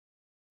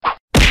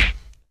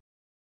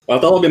Hola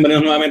a todos,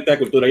 bienvenidos nuevamente a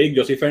Cultura Geek.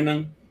 Yo soy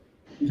Fernán.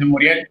 Yo soy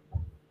Muriel.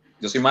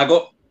 Yo soy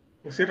Marco.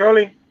 Yo soy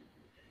Rolly.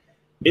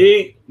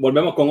 Y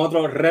volvemos con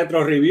otro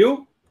retro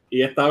review.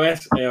 Y esta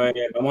vez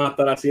vamos a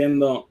estar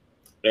haciendo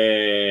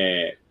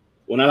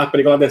una de las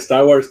películas de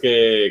Star Wars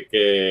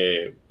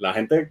que la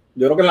gente,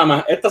 yo creo que es la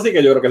más, esta sí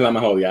que yo creo que es la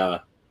más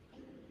odiada.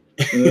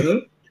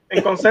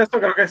 En concepto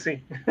creo que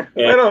sí.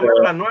 Pero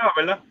las nuevas,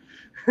 ¿verdad?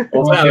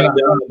 O sea, de las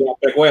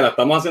precuelas.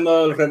 Estamos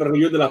haciendo el retro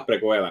review de las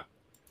precuelas.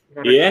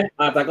 Correcto. Y es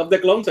Attack of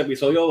the Clones,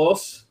 episodio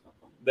 2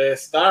 de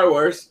Star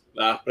Wars,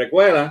 las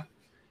precuelas.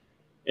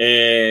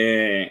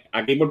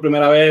 Aquí por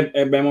primera vez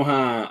vemos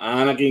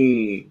a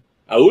Anakin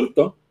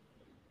adulto.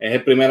 Es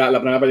la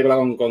primera película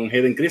con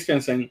Hayden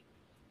Christensen.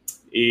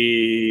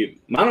 Y,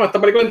 mano, esta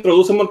película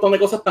introduce un montón de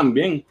cosas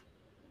también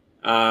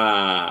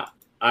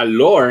al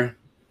lore.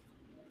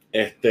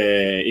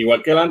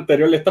 Igual que la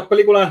anterior de estas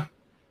películas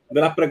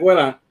de las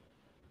precuelas,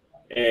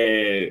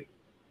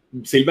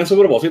 sirven su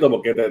propósito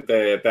porque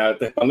te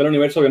expande el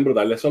universo bien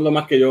brutal. Eso es lo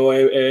más que yo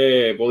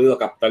he podido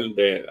captar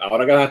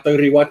ahora que las estoy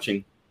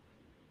rewatching.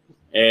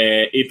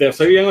 Y te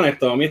soy bien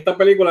honesto, a mí esta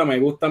película me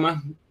gusta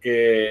más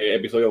que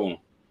episodio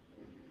 1.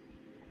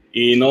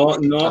 Y no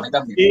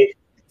y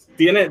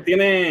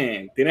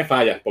tiene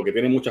fallas, porque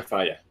tiene muchas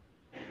fallas.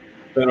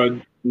 Pero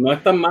no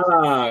es tan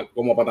mala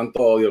como para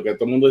tanto odio, que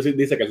todo el mundo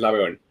dice que es la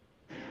peor.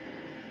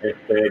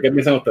 ¿Qué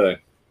piensan ustedes?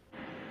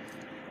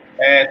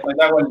 Estoy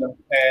de acuerdo.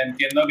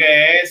 Entiendo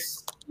que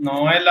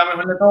no es la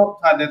mejor de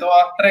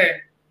todas las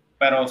tres,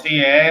 pero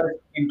sí es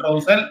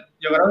introducir.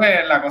 Yo creo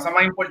que la cosa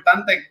más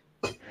importante,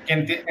 que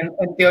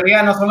en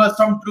teoría no son los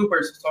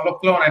Stormtroopers, son los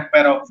clones,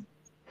 pero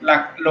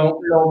lo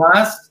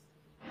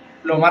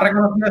más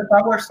reconocido de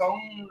Star Wars son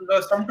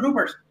los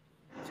Stormtroopers.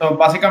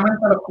 Básicamente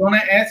los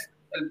clones es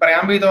el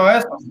preámbito de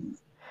eso.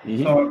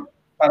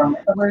 Para mí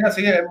esta película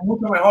sí es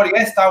mucho mejor y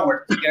es Star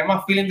Wars. Tiene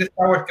más feeling de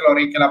Star Wars que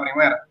la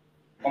primera.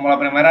 Como la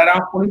primera era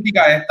más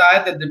política, esta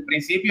es desde el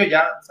principio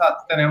ya, o sea,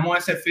 tenemos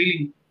ese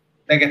feeling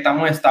de que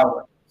estamos en Star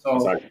Wars.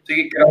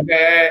 Sí, creo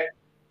que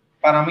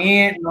para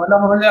mí no es la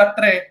mejor de las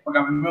tres, porque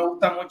a mí me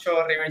gusta mucho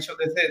Revenge of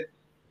the Sith,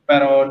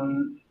 pero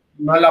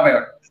no es la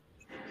peor.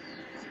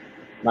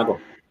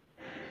 Marco.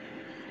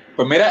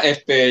 Pues mira,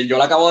 yo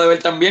la acabo de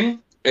ver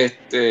también.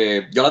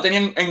 Yo la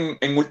tenía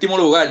en último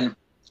lugar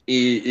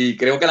y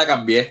creo que la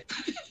cambié.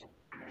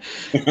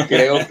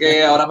 Creo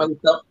que ahora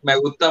me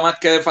gusta más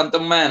que The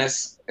Phantom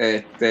Menace.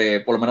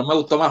 Por lo menos me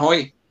gustó más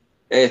hoy.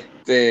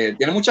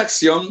 Tiene mucha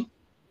acción,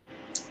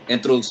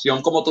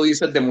 introducción, como tú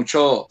dices, de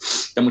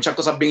muchas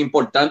cosas bien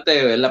importantes.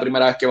 Es la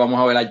primera vez que vamos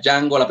a ver a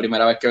Jango, la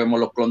primera vez que vemos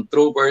los Clone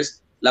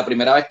Troopers, la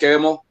primera vez que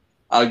vemos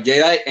al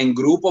Jedi en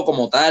grupo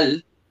como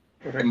tal,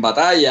 en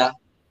batalla.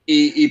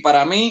 Y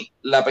para mí,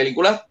 la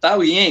película está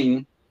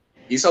bien.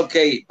 It's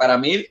okay. Para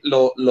mí,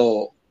 los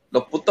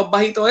puntos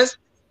bajitos es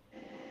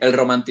el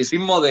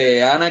romanticismo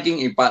de Anakin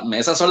y Padme.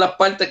 Esas son las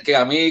partes que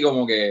a mí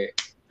como que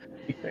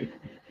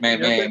me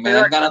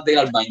dan ganas de ir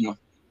al baño.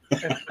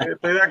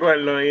 Estoy de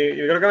acuerdo. Y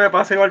yo creo que me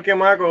pasa igual que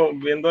Marco,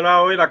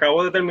 viéndola hoy, la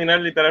acabo de terminar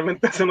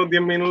literalmente hace unos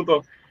 10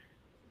 minutos.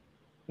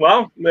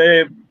 Wow,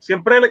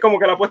 siempre como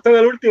que la he puesto en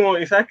el último.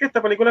 Y sabes que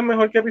esta película es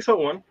mejor que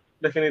Episode 1.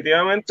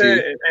 Definitivamente sí.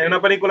 Es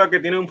una película que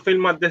tiene un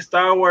film más de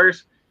Star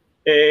Wars.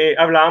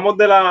 Hablábamos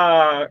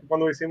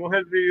cuando hicimos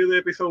el review de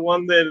Episode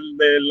 1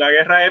 de la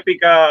guerra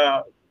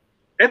épica.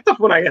 Esto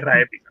fue una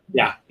guerra épica.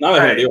 Ya, no,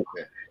 definitivo.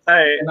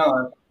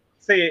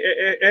 Sí,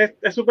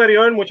 es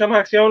superior, mucha más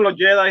acción,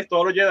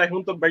 todos los Jedi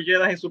juntos, ver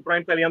Jedi en su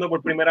prime peleando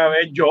por primera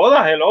vez,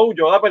 Yoda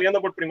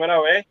peleando por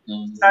primera vez.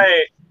 Yo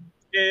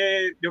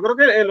creo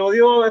que el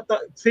odio está,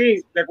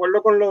 sí, de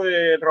acuerdo con lo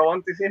del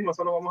romanticismo,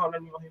 eso lo vamos a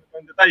hablar más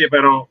en detalle,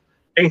 pero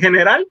en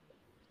general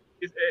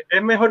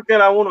es mejor que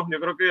la 1. Yo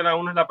creo que la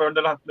 1 es la peor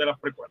de las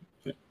precuelas.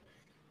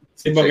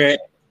 Sí, porque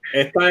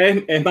esta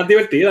es más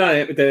divertida,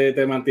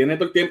 te mantiene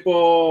todo el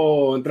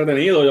tiempo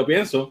entretenido, yo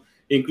pienso.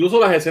 Incluso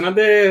las escenas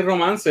de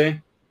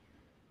romance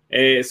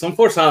son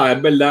forzadas,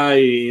 es verdad,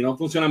 y no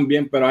funcionan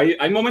bien, pero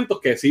hay momentos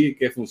que sí,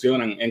 que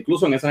funcionan,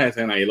 incluso en esas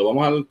escenas, y lo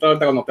vamos a hablar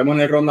cuando estemos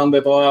en el rundown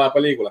de toda la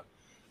película.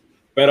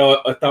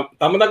 Pero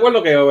estamos de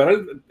acuerdo que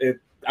overall,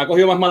 ha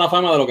cogido más mala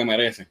fama de lo que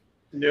merece.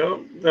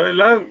 Yo, de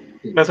verdad,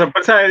 me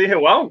sorpresa y dije,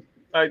 wow,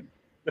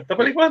 esta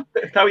película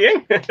está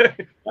bien.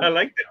 I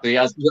like it. Sí,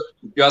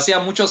 yo hacía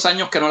muchos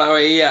años que no la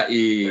veía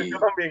y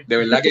de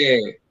verdad que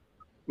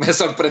me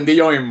sorprendí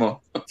yo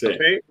mismo. Sí,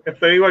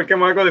 estoy igual que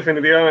Marco,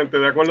 definitivamente,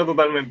 de acuerdo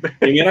totalmente.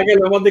 Y mira que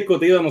lo hemos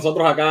discutido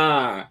nosotros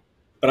acá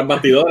tras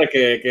bastidores,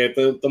 que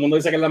todo el mundo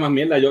dice que es la más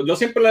mierda. Yo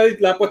siempre la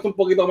he puesto un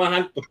poquito más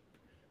alto,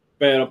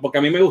 pero porque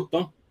a mí me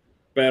gustó.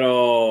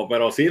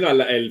 Pero sí,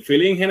 el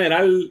feeling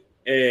general,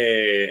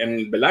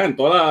 ¿verdad? En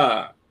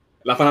toda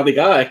la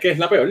fanaticada es que es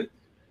la peor.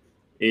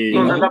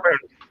 No es la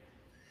peor.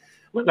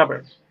 No es la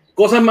peor.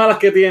 Cosas malas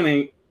que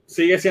tienen,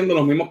 sigue siendo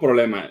los mismos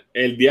problemas.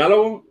 El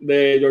diálogo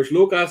de George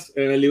Lucas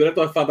en el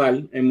libreto es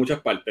fatal en muchas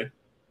partes.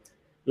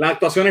 Las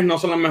actuaciones no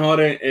son las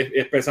mejores,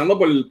 empezando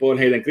por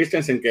Hayden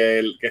Christensen,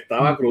 que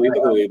estaba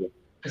crudito.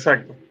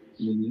 Exacto.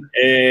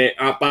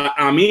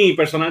 A mí,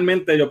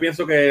 personalmente, yo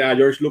pienso que a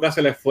George Lucas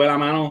se le fue la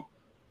mano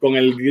con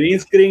el green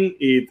screen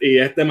y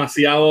es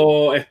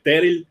demasiado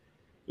estéril.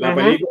 La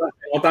película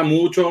se nota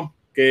mucho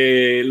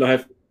que los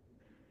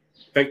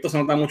efectos se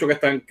nota mucho que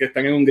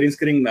están en un green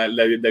screen.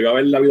 Debió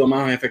haber habido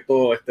más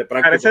efectos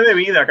prácticos. Carece de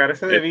vida.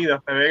 Se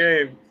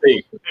ve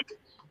que...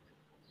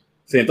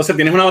 Sí, entonces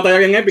tienes una batalla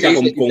bien épica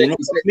con unos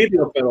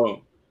nítidos,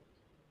 pero...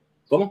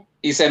 ¿Cómo?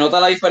 Y se nota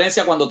la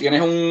diferencia cuando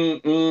tienes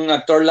un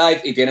actor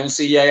live y tienes un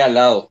CGI al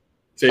lado.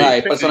 Sí, o sea,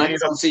 hay personas que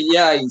son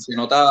CGI y se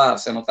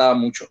nota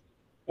mucho.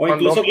 O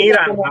incluso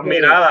miran las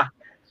miradas.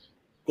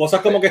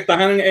 Cosas como que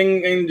están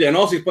en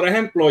Genosis, por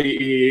ejemplo,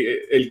 y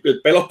el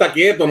pelo está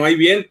quieto, no hay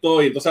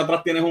viento, y entonces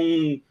atrás tienes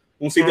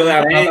un sitio de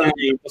arena,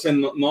 y entonces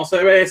no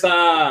se ve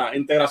esa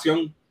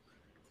integración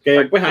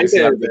que pues ahí sí.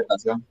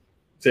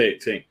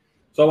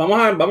 So, vamos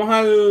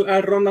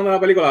al rundown de la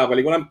película. La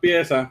película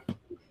empieza.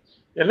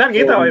 Es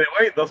larguita, by the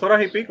way, 2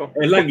 horas y pico.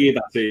 Es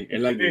larguita, sí, es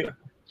larguita.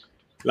 Sí.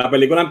 La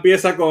película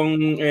empieza con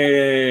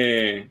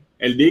el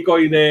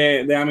decoy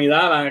de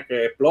Amidala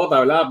que explota,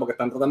 ¿verdad? Porque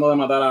están tratando de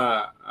matar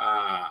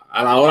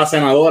a la ahora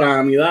senadora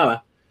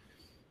Amidala.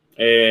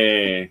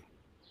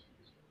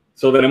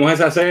 Tenemos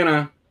esa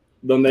escena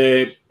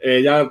donde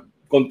ella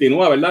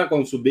continúa, ¿verdad?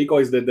 Con sus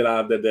decoys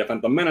desde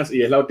Phantom Menace,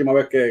 y es la última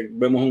vez que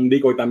vemos un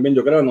decoy también,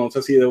 yo creo. No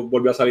sé si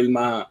volvió a salir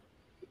más.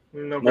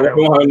 No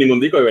vamos a ver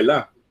ningún decoy,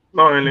 ¿verdad?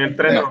 No, en el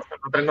 3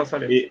 no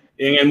salió. Y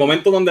en el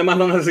momento donde más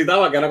lo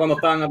necesitaba, que era cuando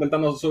estaban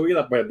atentando su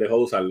vida, pues dejó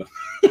de usarlo.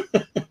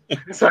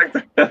 Exacto.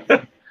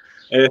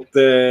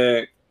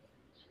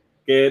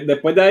 Que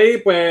después de ahí,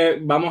 pues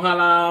vamos a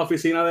la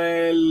oficina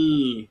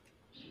de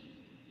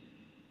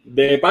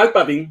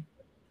Palpatine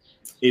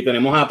y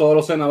tenemos a todos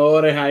los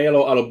senadores ahí, a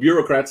los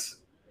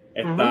bureaucrats.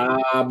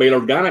 Está Bail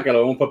Organa, que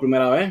lo vemos por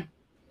primera vez.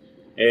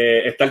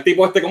 Está el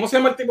tipo ¿cómo se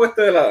llama el tipo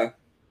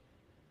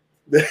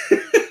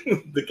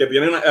que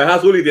tiene, es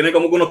azul y tiene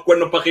como unos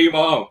cuernos para arriba y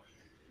para abajo?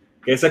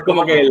 Que ese es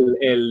como que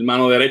el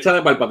mano derecha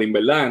de Palpatine,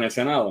 ¿verdad? En el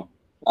Senado.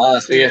 Ah,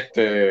 sí, no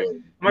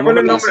me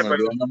acuerdo el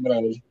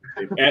nombre,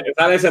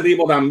 sale ese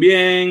tipo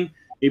también,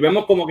 y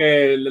vemos como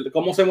que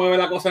cómo se mueve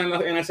la cosa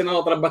en el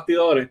Senado tras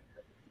bastidores.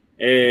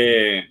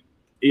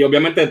 Y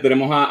obviamente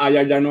tenemos a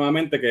Jar Jar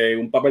nuevamente, que es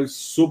un papel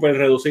súper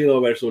reducido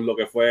versus lo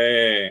que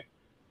fue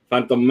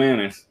Phantom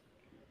Menace.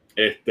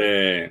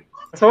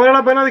 Eso vale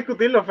la pena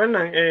discutirlo,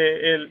 Fernán.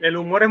 El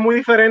humor es muy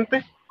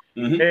diferente.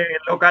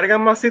 Lo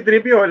cargan más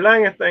C-3PO, ¿verdad?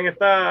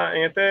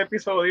 En este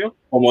episodio.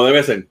 Como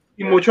debe ser.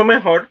 Y mucho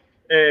mejor.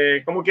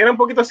 Como quiera, un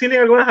poquito silly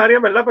en algunas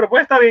áreas, ¿verdad? Pero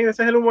pues está bien,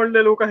 ese es el humor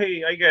de Lucas y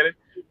I get it.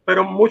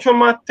 Pero mucho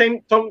más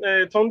tone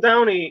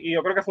down y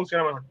yo creo que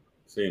funciona mejor.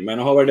 Sí,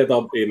 menos over the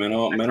top y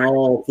menos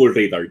full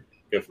retard,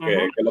 que es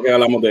lo que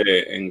hablamos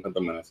en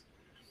Phantom Menace.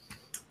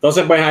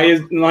 Entonces, pues ahí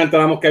nos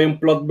enteramos que hay un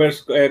plot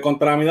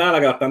contra Amidala,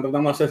 que la están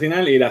tratando de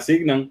asesinar, y le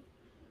asignan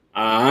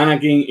a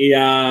Anakin y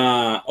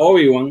a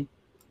Obi-Wan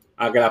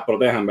a que las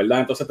protejan, ¿verdad?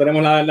 Entonces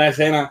tenemos la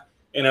escena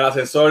en el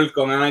ascensor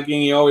con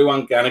Anakin y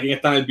Obi-Wan, que Anakin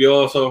está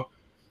nervioso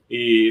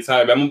y,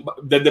 ¿sabes? Vemos,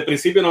 desde el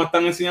principio nos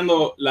están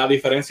enseñando la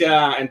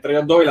diferencia entre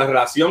ellos dos y la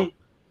relación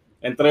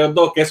entre ellos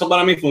dos, que eso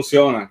para mí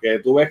funciona, que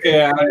tú ves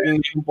que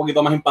Anakin es un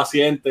poquito más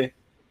impaciente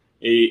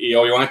y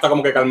Obi-Wan está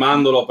como que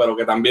calmándolo, pero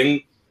que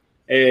también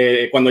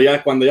cuando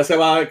ya se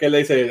va, que él le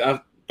dice,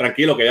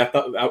 tranquilo, que ya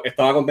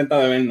estaba contenta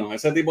de vernos.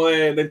 Ese tipo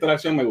de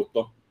interacción me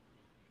gustó.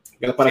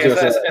 ¿Qué les pareció?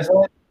 Sí,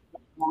 eso es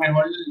lo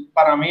mejor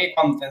para mí,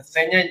 cuando te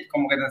enseña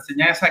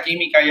esa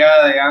química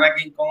ya de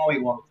Anakin con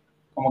Obi-Wan,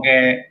 como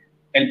que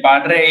el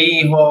padre e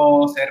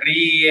hijo se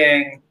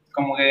ríen,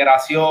 como que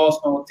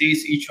gracioso,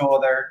 tease each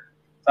other.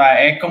 O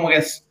sea, es como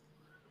que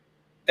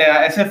te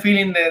da ese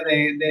feeling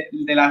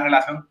de la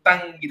relación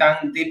tan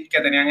deep que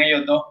tenían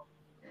ellos dos.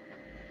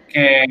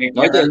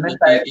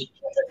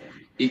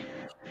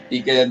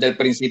 Y que desde el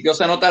principio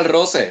se nota el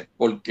roce,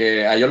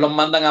 porque a ellos los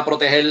mandan a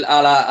proteger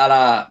a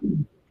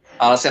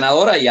la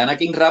senadora, y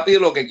Anakin rápido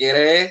lo que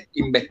quiere es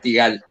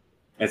investigar.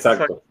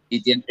 Exacto.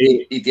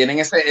 Y tienen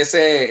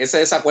ese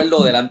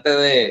desacuerdo delante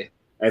de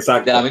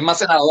la misma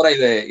senadora y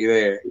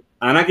de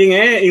Anakin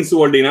es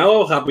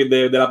insubordinado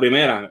de la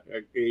primera,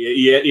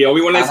 y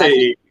Obi-Wan le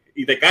dice,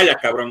 y te callas,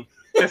 cabrón.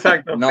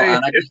 Exacto. No,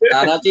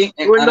 Anakin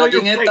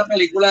en esta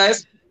película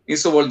es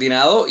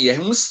insubordinado y es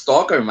un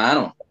stalker,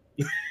 hermano.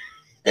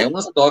 Es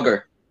un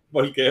stalker.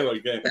 ¿Por qué?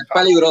 Es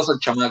peligroso el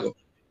chamaco.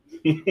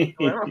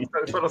 Bueno,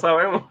 eso lo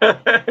sabemos.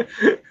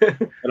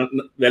 Pero,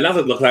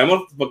 ¿verdad? Lo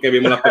sabemos porque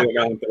vimos las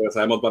películas anteriores,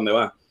 sabemos dónde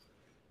va.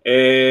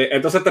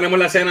 Entonces tenemos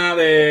la escena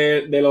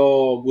de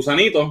los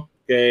gusanitos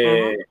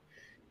que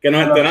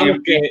nos enteramos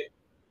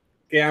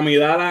que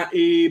Amidala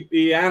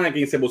y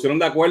Anakin se pusieron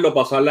de acuerdo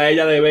para usarla a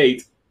ella de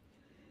bait.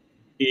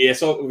 Y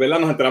eso, ¿verdad?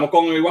 Nos enteramos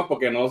con Obi-Wan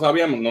porque no lo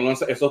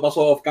sabíamos, eso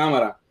pasó off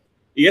cámara.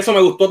 Y eso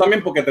me gustó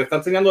también porque te está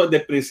enseñando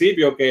desde el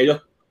principio que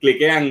ellos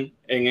cliquean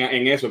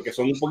en eso, que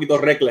son un poquito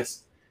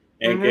reckless,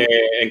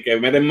 en que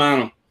meten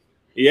mano.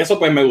 Y eso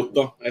pues me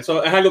gustó.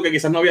 Eso es algo que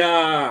quizás no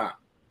había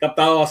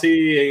captado así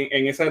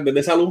desde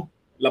esa luz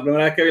la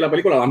primera vez que vi la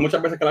película, las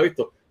muchas veces que la he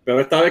visto, pero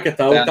esta vez que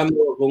estaba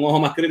buscando con un ojo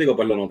más crítico,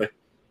 pues lo noté.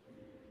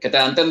 Que te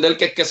da a entender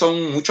que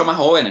son mucho más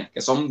jóvenes,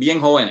 que son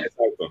bien jóvenes.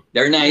 Exacto.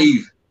 They're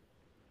naive.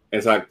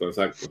 Exacto.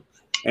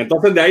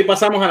 Entonces de ahí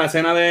pasamos a la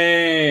escena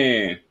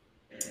de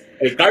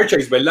el car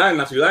chase, ¿verdad? En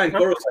la ciudad, en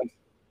Coruscant.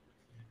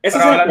 Pero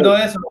hablando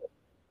de eso,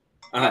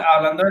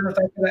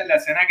 la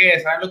escena que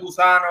salen los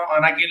gusanos,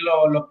 Anakin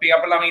los pica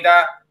por la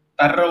mitad,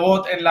 está el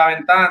robot en la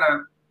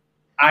ventana.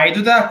 Ahí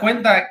tú te das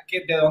cuenta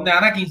que de dónde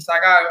Anakin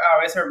saca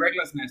a veces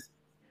recklessness.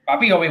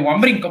 Papi,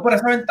 Obi-Wan brincó por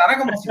esa ventana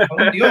como si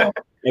fuera un dios.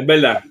 Es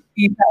verdad.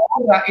 Y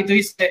tú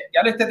dices,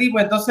 ya este tipo,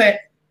 entonces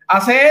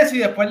hace eso y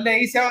después le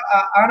dice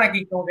a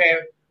Anakin como que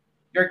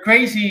you're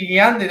crazy y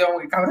Andy, como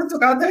que cabrón, tú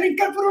acabas de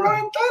brincar por una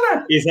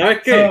ventana. ¿Y sabes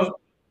qué?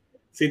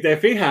 Si te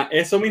fijas,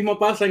 eso mismo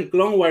pasa en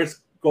Clone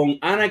Wars con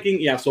Anakin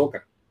y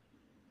Ahsoka.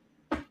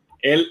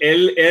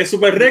 Él es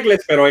súper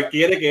reckless, pero él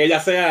quiere que ella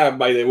sea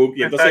by the book.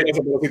 Y entonces,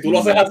 pero si tú lo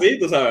haces así,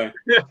 tú sabes.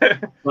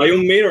 No hay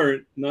un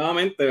mirror,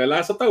 nuevamente, ¿verdad?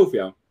 Eso está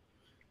bufiado.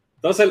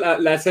 Entonces,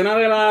 la escena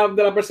de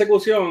la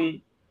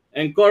persecución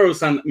en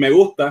Coruscant me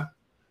gusta.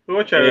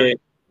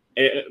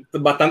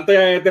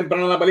 Bastante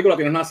temprano en la película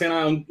tienes una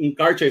escena, un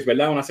car chase,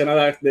 ¿verdad? Una escena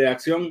de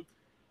acción.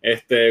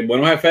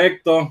 Buenos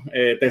efectos.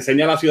 Te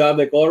enseña la ciudad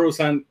de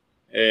Coruscant,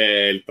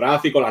 el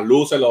tráfico, las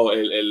luces,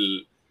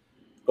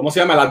 ¿cómo se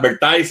llama? El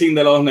advertising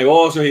de los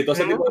negocios y todo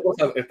ese tipo de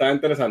cosas. Está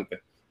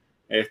interesante.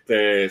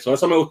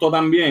 Eso me gustó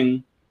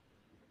también.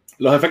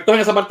 Los efectos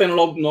en esa parte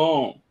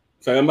no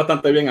se ven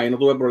bastante bien. Ahí no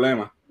tuve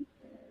problemas.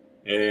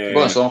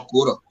 Bueno, son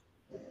oscuros.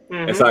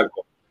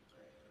 Exacto.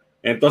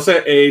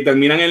 Entonces,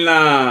 terminan en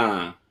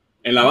la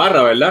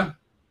barra, ¿verdad?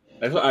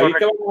 Ahí es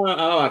que vamos a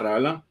la barra,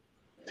 ¿verdad?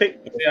 Sí,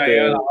 ahí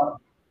a la barra.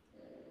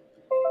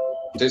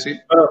 Sí.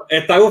 Pero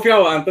está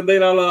gufiado, antes de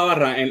ir a la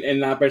barra, en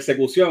la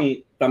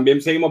persecución,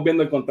 también seguimos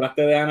viendo el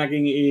contraste de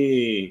Anakin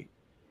y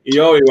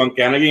Obi-Wan,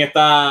 que Anakin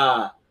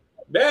está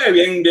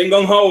bien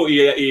gung-ho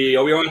y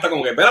Obi-Wan está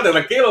como que, espérate,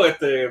 tranquilo,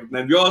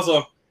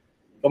 nervioso.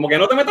 Como que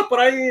no te metas por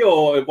ahí,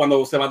 o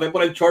cuando se meten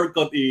por el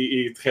shortcut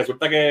y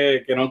resulta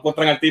que no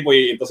encuentran al tipo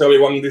y entonces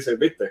Obi-Wan dice,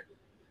 viste,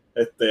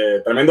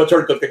 tremendo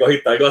shortcut que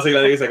cogiste, algo así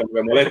le dice, como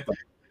que molesta.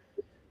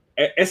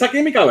 Esa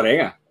química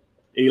brega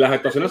y las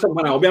actuaciones son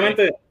buenas.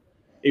 Obviamente,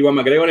 Ewan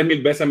McGregor es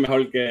 1000 veces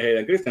mejor que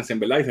Hayden Christensen,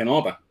 ¿verdad? Y se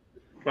nota.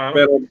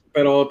 Claro.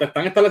 Pero te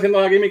están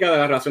estableciendo la química de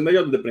la relación de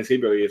ellos desde el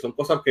principio y son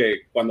cosas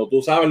que cuando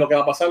tú sabes lo que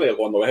va a pasar,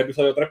 cuando ves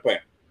episodio 3, pues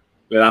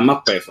le dan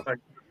más peso.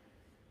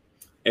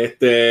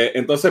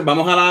 Entonces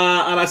vamos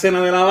a la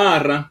escena de la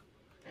barra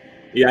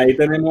y ahí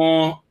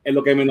tenemos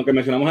lo que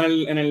mencionamos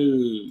en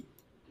el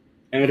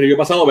review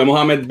pasado. Vemos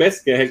a Ahmed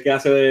Best, que es el que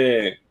hace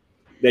de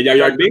Jar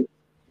Jar Binks,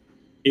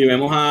 y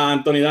vemos a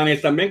Anthony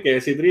Daniels también, que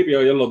es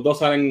C-3PO. Ellos los dos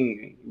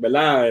salen,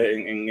 ¿verdad?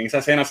 En esa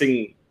escena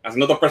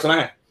haciendo otros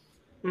personajes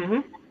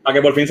para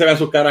que por fin se vean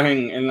sus caras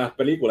en las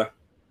películas.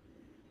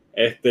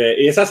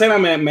 Y esa escena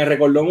me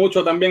recordó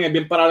mucho también, es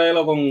bien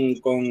paralelo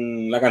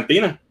con la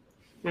cantina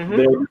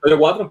de episodio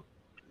 4.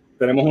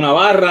 Tenemos una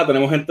barra,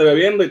 tenemos gente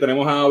bebiendo y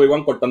tenemos a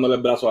Obi-Wan cortándole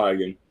el brazo a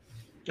alguien.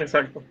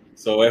 Exacto.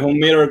 So, es un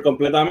mirror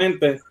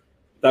completamente.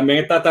 También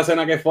está esta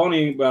escena que es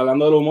funny,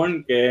 hablando del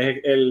humor, que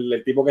es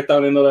el tipo que está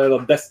hablando de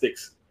los Death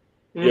Sticks.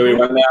 Y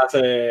Obi-Wan le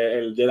hace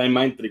el Jedi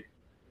Mind Trick.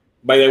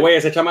 By the way,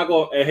 ese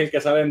chamaco es el que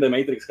sale en The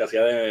Matrix, que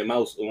hacía de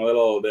Mouse, uno de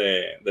los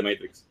de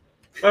Matrix.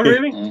 Oh,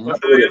 really?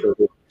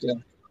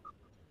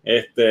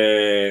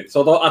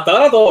 Hasta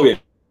ahora todo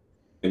bien,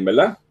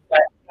 ¿verdad?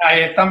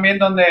 Ahí es también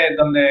donde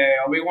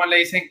Obi-Wan le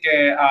dicen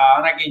que a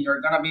Anakin, you're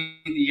gonna be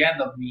the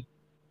end of me.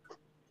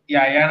 Y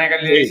ahí a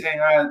Anakin le dicen,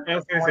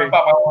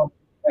 papá,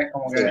 es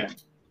como que...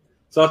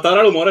 Hasta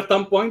ahora el humor está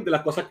on point,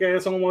 las cosas que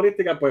son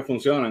humorísticas pues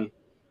funcionan.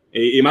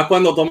 Y más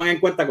cuando toman en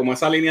cuenta como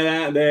esa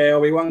línea de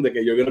Obi-Wan de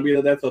que you're gonna be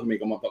the death of me,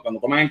 como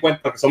cuando toman en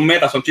cuenta que son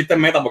metas, son chistes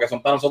metas porque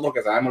son para nosotros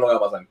que sabemos lo que va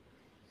a pasar.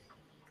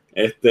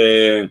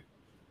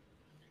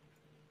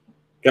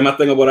 ¿Qué más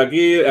tengo por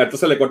aquí?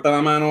 Entonces le corta la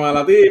mano a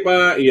la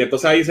tipa y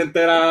entonces ahí se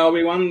entera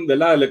Obi-Wan,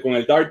 ¿verdad? Con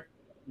el Dart,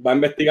 va a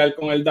investigar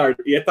con el Dart.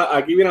 Y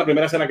aquí viene la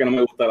primera escena que no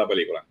me gusta de la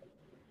película.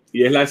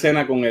 Y es la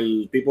escena con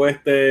el tipo en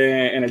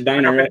el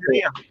diner.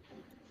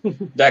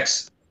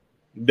 Dex.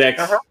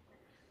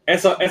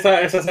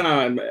 Esa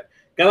escena,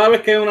 cada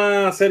vez que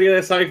una serie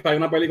de sci-fi,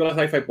 una película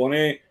de sci-fi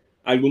pone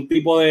algún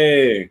tipo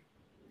de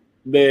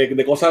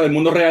cosa del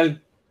mundo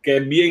real que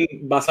es bien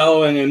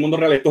basado en el mundo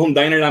real, esto es un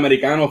diner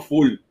americano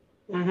full.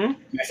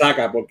 Me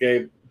saca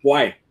porque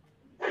guay,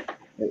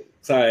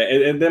 ¿sabes?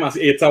 Es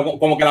demasiado,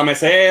 como que la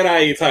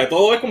mesera y ¿sabes?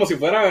 Todo es como si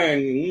fuera en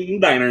un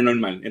diner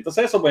normal.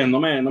 Entonces eso pues no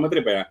me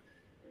tripea.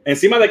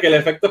 Encima de que el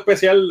efecto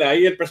especial de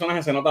ahí el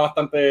personaje se nota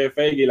bastante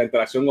fake y la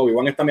interacción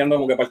Obi-Wan está mirando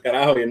como que para el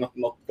carajo y no.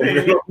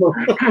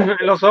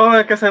 Los ojos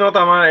es que se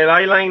nota más, el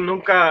eyeline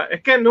nunca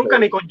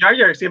ni con Jar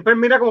Jar, siempre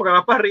mira como que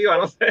va para arriba,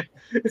 no sé.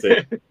 Sí.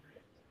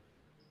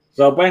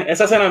 Pues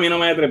esa escena a mí no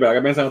me tripea.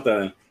 ¿Qué piensan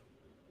ustedes?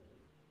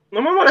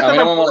 No me molesta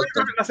tampoco,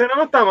 la escena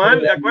no está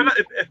mal.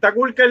 Está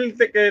cool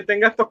que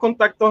tenga estos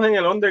contactos en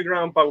el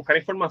underground para buscar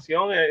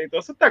información y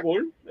todo eso está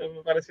cool,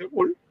 me pareció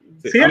cool.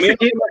 Sí,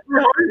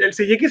 el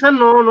CG quizás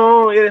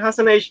no it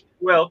hasn't aged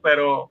well,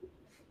 pero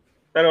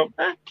I don't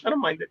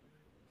mind it.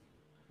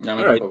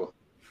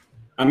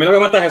 A mí lo que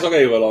me gusta es eso que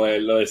digo, lo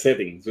del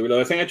setting. Si lo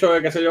hubiesen hecho,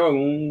 qué sé yo, en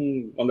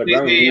un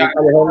underground, Sí, en un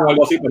callejón o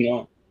algo así, pues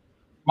no.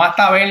 Más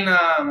taberna,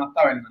 más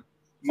taberna.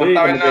 Más Sí,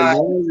 taberna.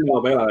 como que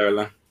no pela, de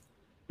verdad.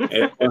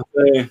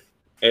 Entonces,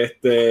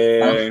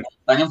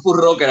 Están en Full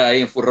Rocker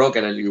ahí, en Full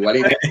Rocker,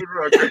 igualito.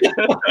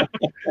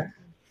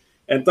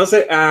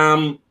 Entonces,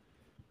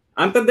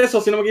 antes de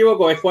eso, si no me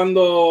equivoco, es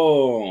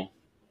cuando,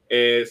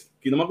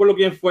 no me acuerdo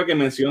quién fue que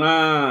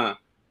menciona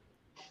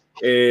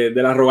de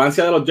la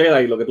arrogancia de los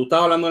Jedi, lo que tú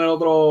estabas hablando en el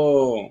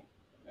otro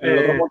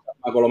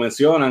podcast, lo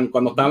mencionan,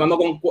 cuando están hablando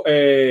con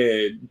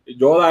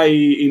Yoda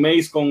y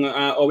Mace con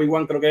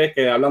Obi-Wan, creo que es,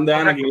 que hablan de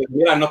Anakin, y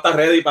mira, no está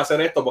ready para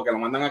hacer esto porque lo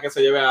mandan a que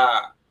se lleve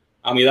a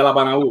Amidala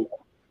para Naboo.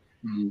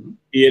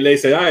 Y él le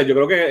dice, yo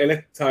creo que él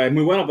es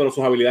muy bueno, pero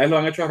sus habilidades lo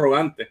han hecho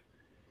arrogante.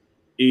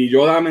 Y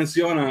Yoda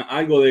menciona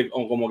algo de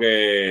como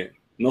que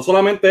no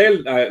solamente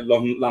él,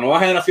 la nueva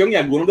generación y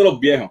algunos de los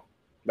viejos,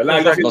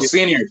 ¿verdad?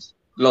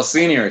 Los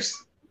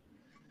seniors.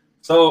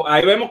 So,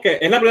 ahí vemos que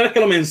es la primera vez que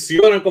lo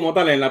mencionan como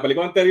tal. En la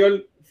película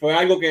anterior fue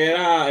algo que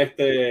era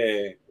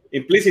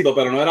implícito,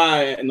 pero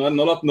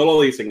no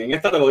lo dicen. En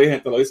esta te lo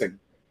dicen.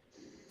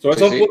 So,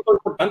 eso es un punto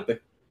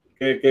importante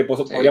que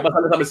podría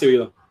pasar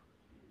desapercibido.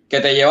 Que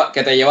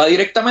te lleva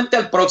directamente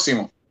al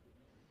próximo.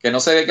 Que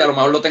no se ve que a lo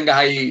mejor lo tengas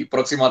ahí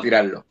próximo a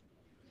tirarlo.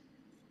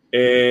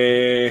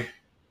 ¿Qué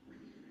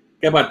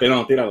parte?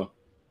 No, tíralo.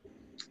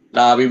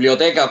 La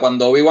biblioteca,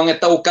 cuando Obi-Wan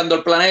está buscando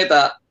el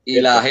planeta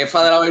y la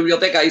jefa de la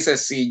biblioteca dice,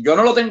 si yo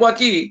no lo tengo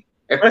aquí,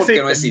 es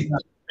porque no existe.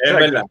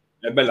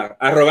 Es verdad.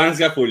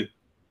 Arrogancia full.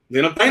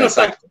 Si no está ahí, no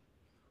está.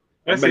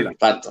 Es verdad.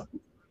 Exacto.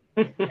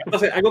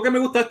 Entonces, algo que me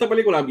gusta de esta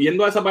película,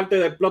 viendo esa parte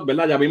del plot,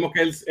 ¿verdad? Ya vimos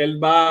que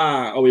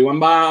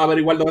Obi-Wan va a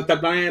averiguar dónde está el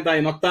planeta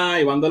y no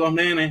está, y van de los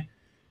nenes,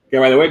 que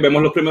by the way,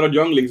 vemos los primeros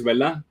younglings,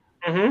 ¿verdad?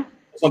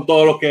 Son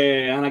todos los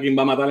que Anakin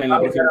va a matar en la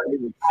próxima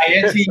película. Ahí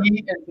el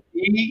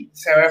CG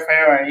se ve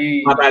feo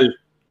ahí.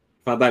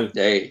 Fatal.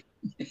 Sí.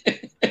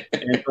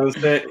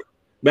 Entonces,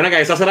 ven acá,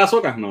 ¿esa será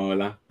Ahsoka? No,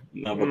 ¿verdad?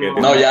 No, porque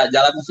ya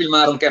la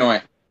confirmaron que no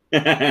es.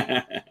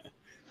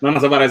 no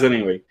se parece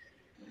ni güey.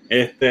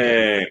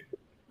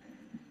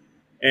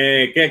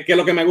 Que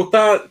lo que me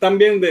gusta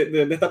también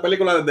de esta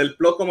película, del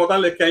plot como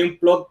tal, es que hay un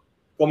plot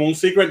como un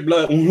secret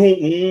blood,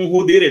 un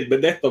who did it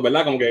de esto,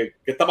 ¿verdad? Como que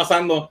qué está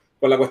pasando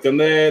con la cuestión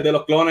de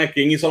los clones,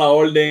 quién hizo la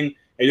orden,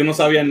 ellos no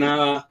sabían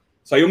nada,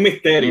 o sea, hay un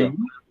misterio.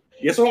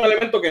 Y eso es un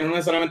elemento que no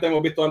necesariamente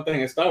hemos visto antes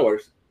en Star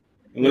Wars,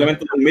 un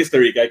elemento de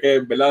mystery que hay que,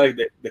 ¿verdad?,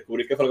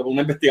 descubrir qué fue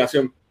una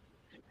investigación.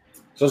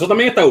 Eso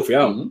también está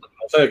bufiado. No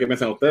sé qué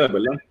piensan ustedes,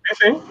 ¿verdad?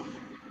 Sí.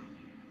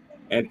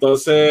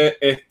 Entonces,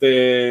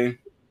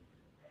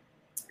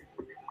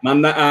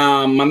 mandan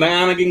a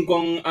Anakin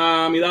con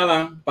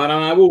Amidala para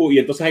Naboo, y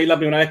entonces ahí es la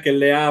primera vez que él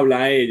le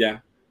habla a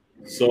ella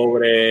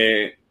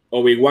sobre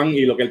Obi-Wan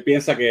y lo que él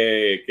piensa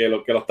que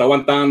lo está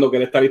aguantando, que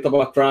él está listo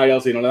para las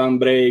trials y no le dan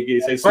break. Y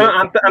bueno,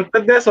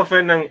 antes de eso,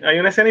 Fernán, hay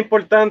una escena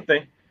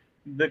importante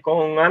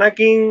con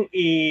Anakin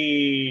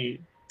y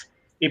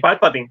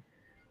Palpatine,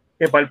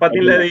 que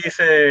Palpatine le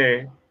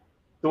dice,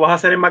 tú vas a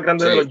ser el más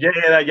grande de los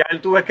Jedi, ya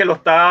tú ves que lo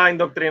está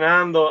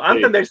indoctrinando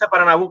antes de irse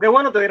para Naboo, que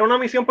bueno, te dieron una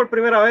misión por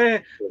primera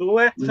vez, tú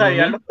ves, o sea,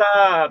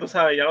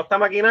 ya lo está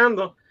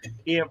maquinando,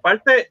 y en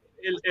parte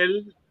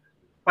él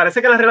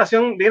parece que la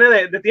relación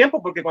viene de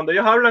tiempo, porque cuando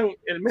ellos hablan,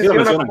 él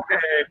menciona como que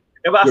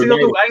ha sido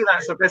tu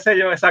guidance, o qué sé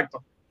yo,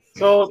 exacto.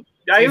 So,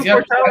 ya hay un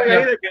foreshadowing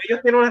ahí de que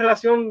ellos tienen una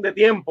relación de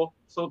tiempo,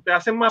 so, te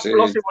hacen más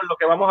plausible lo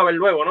que vamos a ver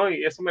luego, ¿no?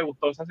 Y eso me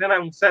gustó, esa escena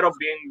es un setup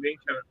bien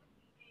chévere.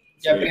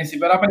 Y al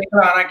principio de la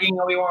película, Anakin y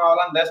Obi-Wan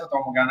hablan de eso,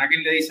 como que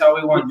Anakin le dice a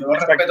Obi-Wan, yo lo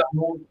respeto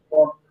mucho,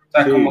 o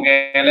sea, como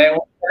que él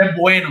es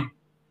bueno.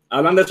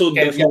 Hablan de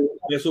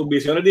sus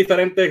visiones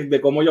diferentes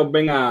de cómo ellos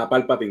ven a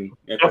Palpatine.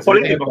 Los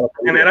políticos,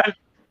 en general.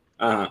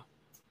 Ajá.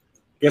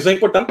 Que eso es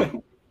importante.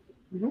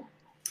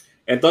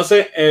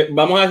 Entonces,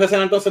 vamos a esa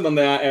escena entonces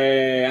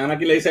donde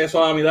Anakin le dice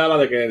eso a Amidala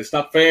de que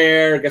está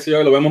fair, qué sé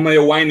yo, lo vemos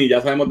medio whiny,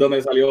 ya sabemos de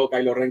dónde salió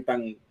Kylo Ren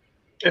tan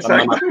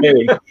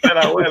del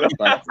abuelo.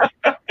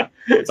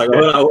 Sacó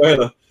del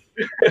abuelo.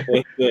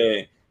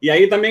 Y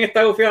ahí también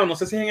está gufiado, no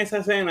sé si es en esa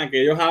escena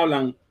que ellos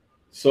hablan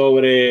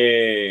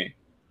sobre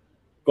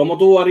cómo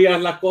tú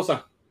harías las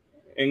cosas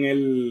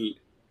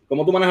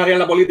cómo tú manejarías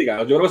la política.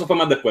 Yo creo que eso fue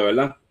más después,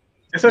 ¿verdad?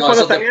 Eso es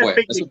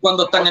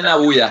cuando están en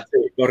Naboo. Sí,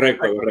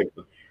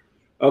 correcto.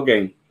 Ok,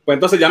 pues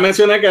entonces ya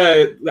mencioné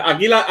que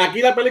aquí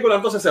la película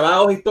entonces se va a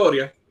dos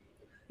historias.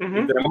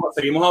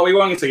 Seguimos a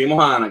Obi-Wan y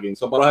seguimos a Anakin.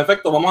 Para los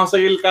efectos vamos a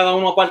seguir cada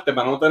uno aparte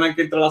para no tener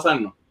que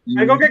entrelazarnos.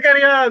 Algo que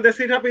quería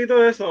decir rapidito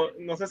de eso,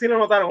 no sé si lo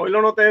notaron, hoy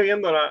lo noté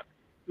viéndola.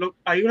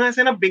 Hay unas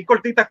escenas bien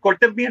cortitas,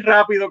 cortes bien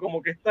rápido,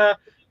 como que está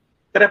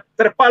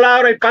tres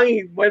palabras y pan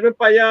y vuelven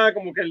para allá,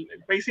 como que el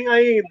pacing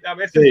ahí a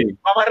veces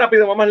va más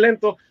rápido, va más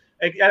lento.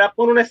 Ahora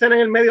pone una escena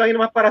en el medio ahí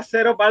nomás para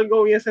hacer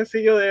algo bien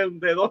sencillo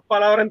de 2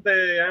 palabras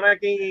entre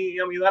Anakin y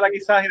Amidala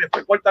quizás, y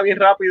después corta bien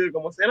rápido, y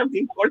como escenas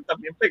bien cortas,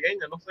 bien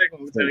pequeñas, no sé,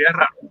 como que se veía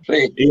raro.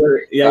 Sí.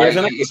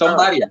 Y son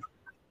varias.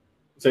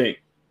 Sí.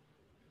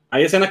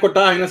 Hay escenas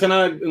cortadas, hay una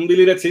escena, un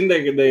deleted scene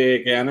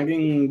de que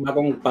Anakin va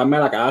con Padme a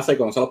la casa y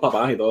conoce a los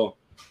papás y todo.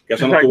 Que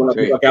eso no estuvo en la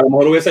película, que a lo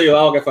mejor hubiese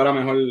ayudado a que fuera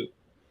mejor.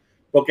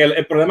 Porque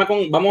el problema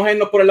vamos a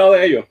irnos por el lado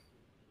de ellos,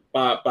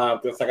 para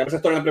sacar esa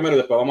historia en el primero y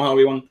después vamos a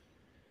Obi-Wan.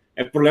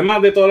 El problema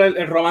de todo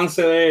el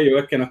romance de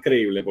ellos es que no es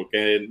creíble,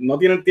 porque no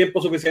tienen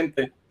tiempo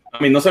suficiente. A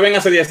mí no se ven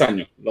hace 10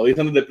 años, lo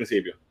dicen desde el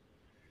principio.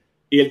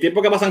 Y el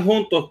tiempo que pasan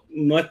juntos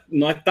no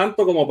es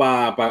tanto como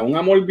para un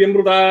amor bien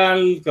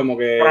brutal, como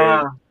que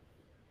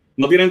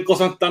no tienen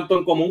cosas tanto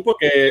en común,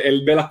 porque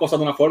él ve las cosas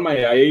de una forma,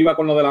 y ahí iba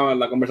con lo de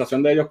la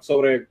conversación de ellos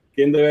sobre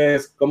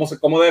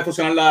cómo debe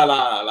funcionar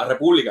la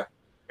república.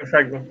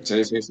 Exacto.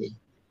 Sí.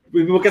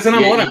 ¿Por qué se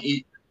enamoran?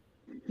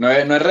 No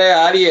es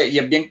real y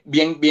es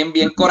bien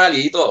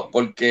coralito,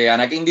 porque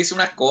Anakin dice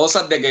unas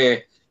cosas de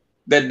que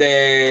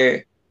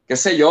desde, qué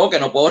sé yo, que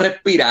no puedo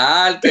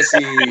respirar, que si...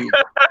 en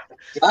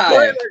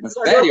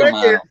serio,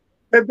 mano.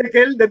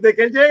 Desde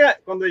que él llega,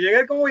 cuando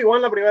llega él como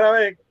Obi-Wan la primera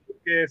vez,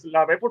 que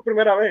la ve por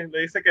primera vez,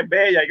 le dice que es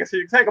bella y que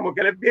sí, ¿sabes? Como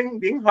que él es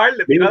bien hard,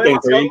 le tira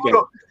demasiado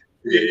duro.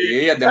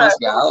 Sí, es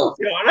demasiado.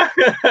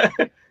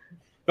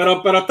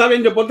 Pero está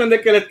bien, yo puedo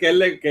entender que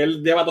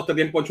él lleva todo este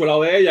tiempo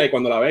chulado de ella y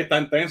cuando la ve está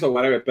intenso,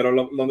 whatever. Pero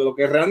lo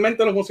que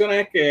realmente no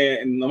funciona es que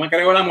no me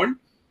creo el amor.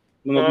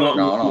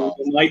 No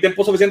hay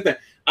tiempo suficiente.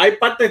 Hay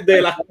partes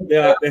de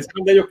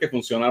ellos que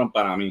funcionaron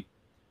para mí,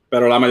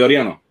 pero la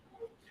mayoría no.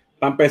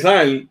 Para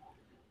empezar,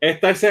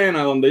 esta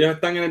escena donde ellos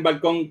están en el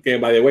balcón, que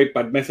by the way,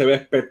 para mí se ve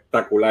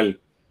espectacular.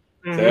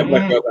 Se ve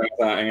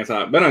preciosa en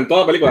esa. Bueno, en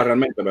toda película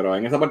realmente, pero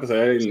en esa parte se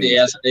ve. Sí,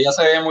 ella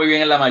se ve muy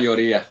bien en la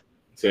mayoría.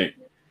 Sí.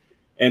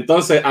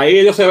 Entonces, ahí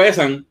ellos se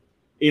besan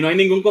y no hay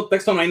ningún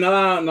contexto, no hay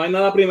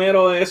nada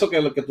primero de eso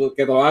que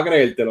te va a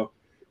creértelo.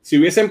 Si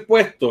hubiesen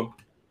puesto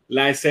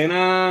la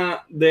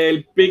escena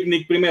del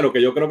picnic primero,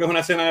 que yo creo que es una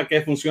escena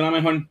que funciona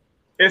mejor.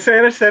 Ese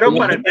era el cero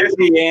para el beso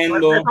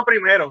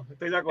primero,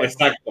 estoy de acuerdo.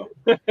 Exacto.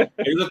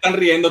 Ellos están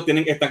riendo,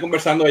 están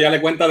conversando, ella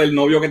le cuenta del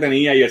novio que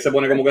tenía y él se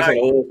pone como que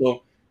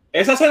celoso.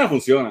 Esa escena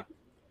funciona.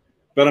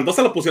 Pero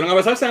entonces los pusieron a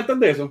besarse antes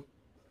de eso.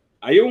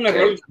 Hay un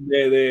error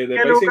de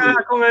que Lucas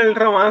con el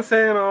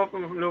romance, no,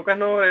 Lucas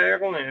no brega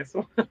con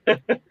eso.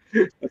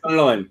 Eso no es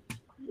lo de él.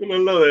 No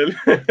es lo de él.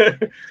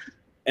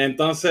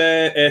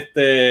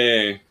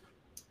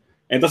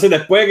 Entonces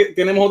después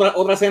tenemos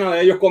otra escena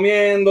de ellos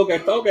comiendo, que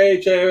está ok,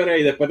 chévere,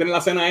 y después tiene la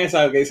escena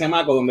esa que dice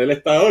Mako, donde él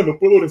está, no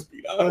puedo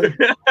respirar.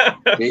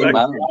 Sí,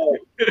 mano.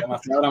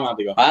 Demasiado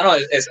dramático. Mano,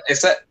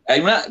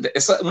 hay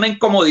una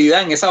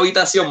incomodidad en esa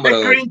habitación,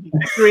 bro. Es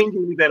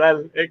cringy,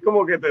 literal. Es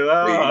como que te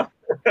da...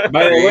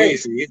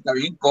 Sí, está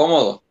bien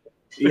cómodo.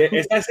 Y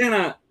esa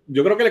escena,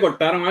 yo creo que le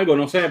cortaron algo,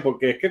 no sé,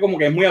 porque es que como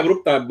que es muy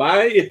abrupta.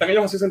 Va y están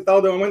ellos así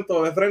sentados de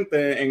momento de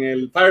frente en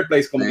el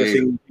fireplace, como que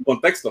sin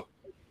contexto.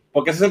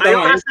 ¿Por qué se sentaron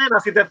ahí? Hay una escena,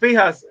 si te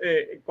fijas,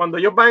 cuando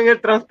ellos van en el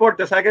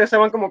transporte, sabes que ellos se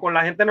van como con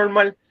la gente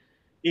normal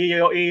y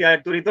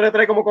Arturito le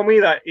trae como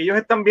comida y ellos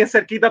están bien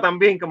cerquita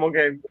también, como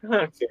que,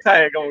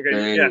 ¿sabes? Como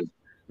que,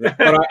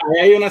 Pero ahí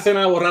hay una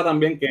escena borrada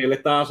también que él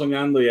estaba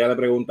soñando y ella le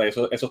pregunta,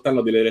 eso está en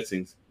los deleted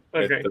scenes.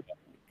 Okay.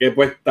 Que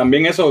pues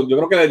también eso, yo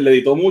creo que le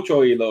editó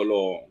mucho y no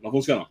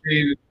funcionó.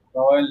 Sí,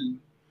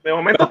 de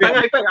momento están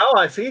ahí pegados,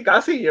 así,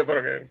 casi, yo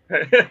creo que...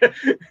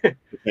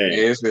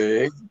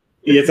 Sí.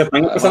 Y se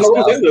están empezando a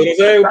conocer, yo no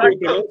sé, el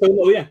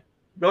segundo día.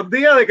 2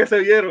 días de que se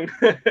vieron.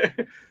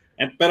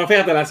 Pero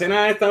fíjate, la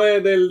escena esta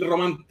del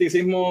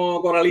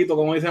romanticismo coralito,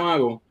 como dice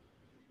Mago,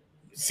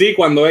 sí,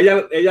 cuando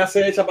ella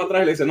se echa para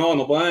atrás y le dice,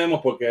 no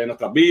podemos porque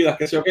nuestras vidas,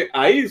 qué sé yo qué,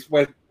 ahí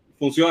pues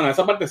funciona,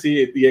 esa parte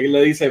sí, y él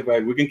le dice,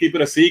 pues, we can keep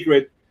it a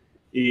secret,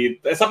 y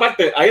esa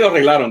parte, ahí lo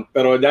arreglaron,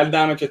 pero ya el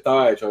damage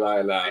estaba hecho,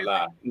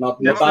 no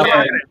estaba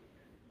bien.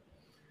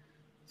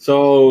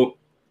 So,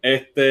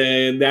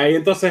 de ahí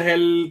entonces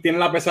él tiene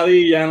la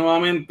pesadilla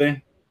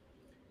nuevamente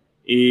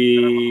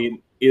y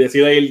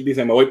decide ir,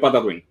 dice, me voy para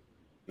Tatooine,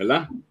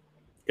 ¿verdad?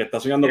 Que está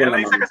soñando con la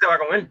mamá. Dice que se va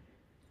con él.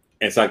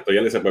 Exacto, y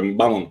él dice, pues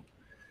vámonos.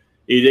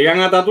 Y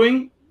llegan a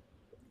Tatooine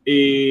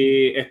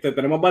y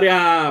tenemos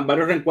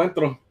varios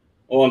reencuentros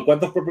o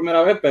encuentros por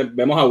primera vez. Pues,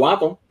 vemos a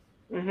Watto,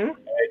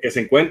 que se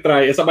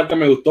encuentra, y esa parte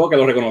me gustó, que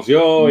lo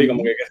reconoció y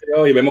como que qué sé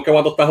yo, y vemos que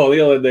Watto está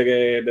jodido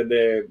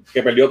desde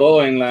que perdió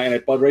todo en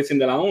el pod racing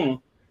de la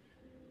 1.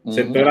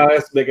 Se entera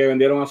de que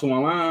vendieron a su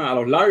mamá, a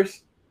los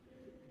Lars,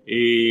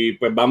 y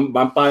pues van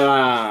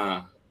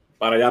para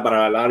allá,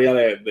 para el área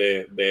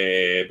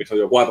de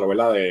episodio 4,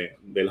 ¿verdad?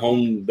 Del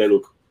home de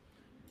Luke.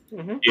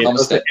 Y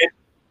entonces,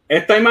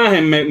 esta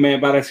imagen me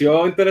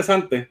pareció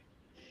interesante.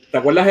 ¿Te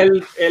acuerdas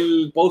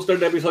el póster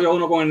de episodio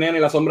 1 con el nene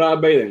y la sombra de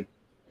Darth Vader?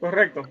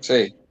 Correcto.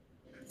 Sí.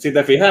 Si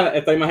te fijas,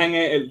 esta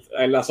imagen,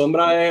 la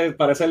sombra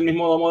parece el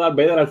mismo domo de Darth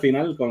Vader al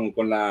final, con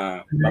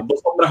las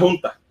dos sombras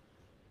juntas.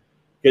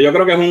 Que yo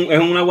creo que es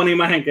una buena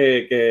imagen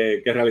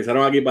que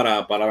realizaron aquí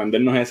para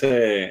vendernos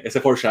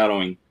ese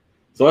foreshadowing.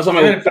 Eso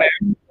me gusta.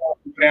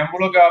 El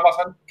preámbulo que va a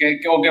pasar, que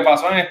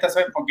pasó en esta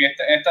escena, porque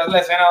esta es la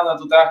escena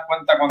donde tú te das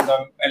cuenta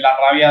cuando en la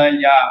rabia de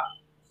él ya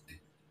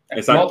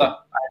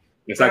explota.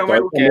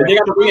 Exacto.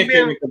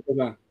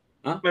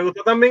 Me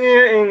gustó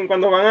también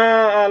cuando van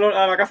a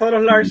la casa de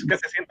los Lars, que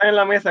se sientan en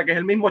la mesa, que es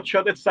el mismo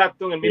shot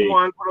exacto, en el mismo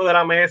ángulo de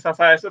la mesa,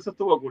 ¿sabes? Eso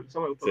estuvo cool,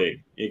 eso me gustó.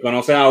 Sí, y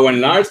conoce a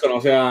Owen Lars,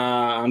 conoce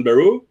a Anne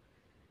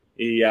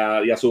y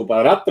a su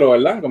padrastro,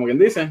 ¿verdad? Como quien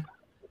dice.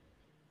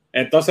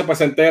 Entonces, pues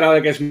se entera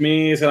de que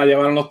Smith se la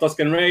llevaron los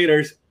Tusken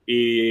Raiders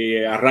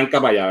y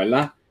arranca para allá,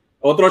 ¿verdad?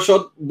 Otro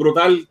shot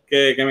brutal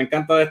que me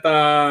encanta de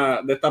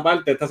esta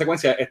parte, de esta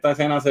secuencia, esta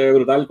escena se ve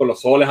brutal con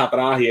los soles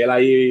atrás y él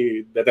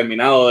ahí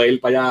determinado de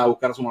ir para allá a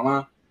buscar a su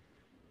mamá.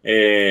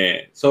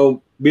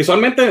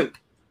 Visualmente,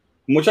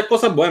 muchas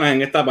cosas buenas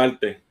en esta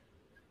parte.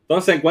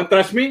 Entonces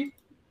encuentra a Smith,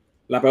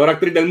 la peor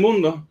actriz del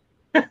mundo.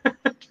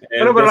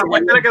 Pero la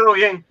muerte le quedó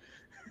bien.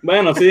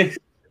 Bueno, sí.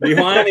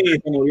 Dijo Annie y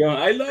se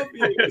murió. I love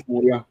you. Y se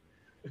murió.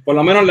 Por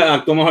lo menos le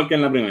actuó mejor que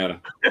en la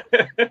primera.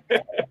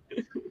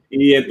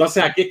 Y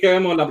entonces aquí es que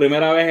vemos la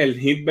primera vez el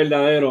hit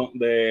verdadero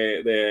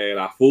de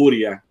la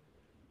furia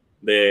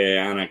de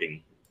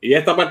Anakin. Y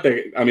esta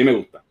parte a mí me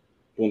gusta.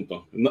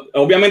 Punto. No,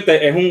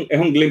 obviamente es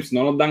un glimpse,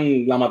 no nos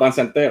dan la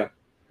matanza entera.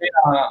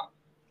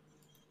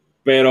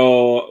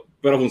 Pero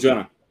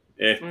funciona.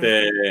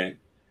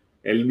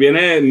 Él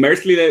viene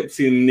Mercy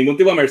sin ningún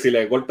tipo de mercy,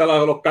 le corta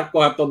los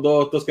cascos a estos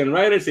dos Tusken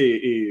Riders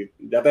y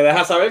ya te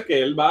deja saber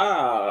que él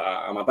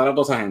va a matar a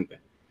toda esa gente.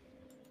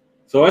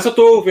 Eso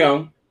estuvo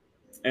bufiado.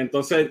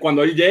 Entonces,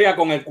 cuando él llega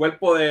con el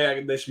cuerpo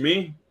de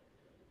Shmi,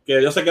 que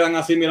ellos se quedan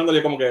así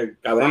mirándole como que,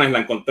 cabrones, la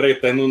encontré,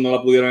 ustedes no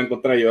la pudieron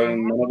encontrar, yo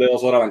en menos de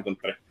 2 horas la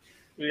encontré.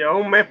 Y lleva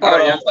un mes para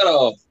allá.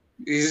 Pero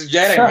it's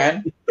Jedi,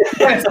 man.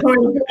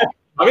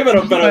 A mí,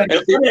 pero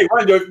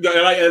igual,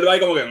 yo ahí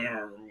como que,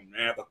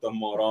 estos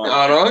morones.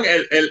 Cabrón,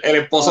 el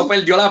esposo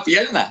perdió la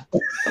pierna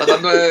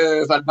tratando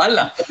de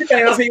salvarla.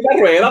 Tenía una silla de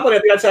ruedas,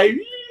 podía tirarse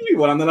ahí y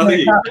volando en la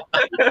silla.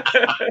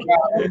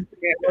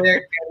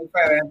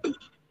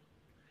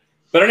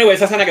 Pero anyway,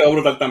 esa escena quedó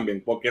brutal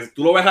también, porque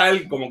tú lo ves a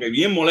él como que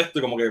bien molesto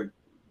y como que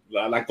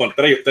la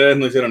encontré y ustedes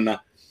no hicieron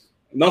nada.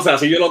 No sé,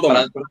 así yo lo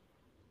tomé.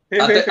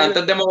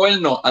 Antes de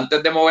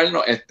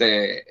movernos, hay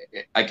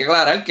que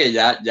aclarar que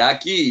ya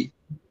aquí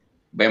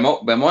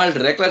vemos el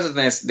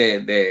recklessness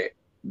de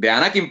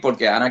Anakin,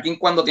 porque Anakin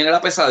cuando tiene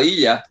la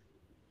pesadilla,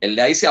 él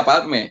le dice a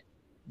Padme,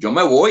 yo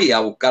me voy a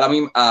buscar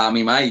a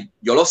mi Mai,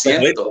 yo lo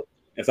siento.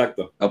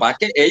 Exacto. Lo que pasa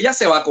es que ella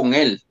se va con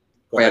él,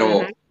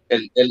 pero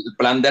el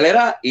plan de él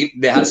era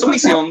dejar su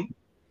misión,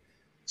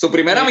 su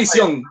primera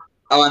misión,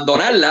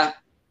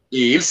 abandonarla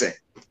y irse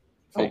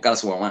a buscar a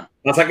su mamá.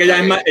 Pasa que ella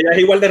es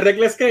igual de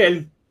reckless que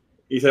él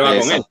y se va con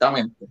él.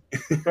 Exactamente.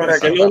 Es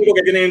lo único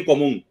que tienen en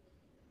común.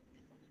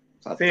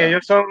 Sí,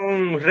 ellos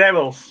son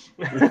rebels.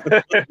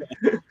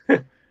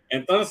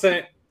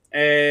 Entonces,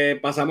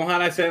 pasamos a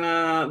la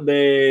escena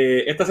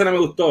de... Esta escena me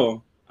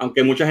gustó,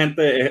 aunque mucha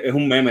gente... Es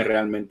un meme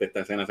realmente, esta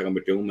escena se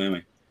convirtió en un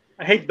meme.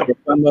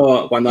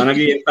 Cuando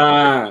Anakin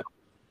está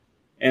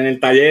en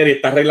el taller y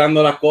está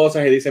arreglando las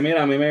cosas y dice,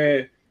 mira, a mí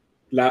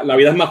la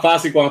vida es más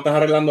fácil cuando estás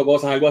arreglando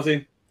cosas, algo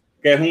así.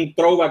 Que es un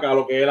throwback a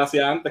lo que él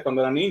hacía antes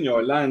cuando era niño,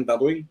 ¿verdad? En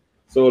Tatooine.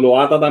 Lo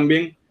ata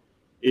también.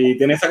 Y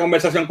tiene esa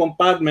conversación con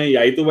Padme y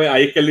ahí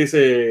ahí es que él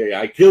dice,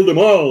 I killed them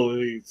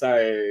all. Y,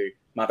 ¿sabes?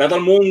 Maté a todo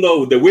el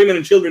mundo, the women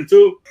and children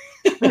too.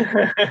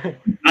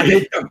 I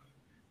hate them.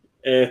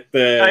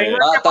 Ahí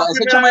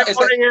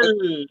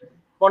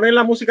ponen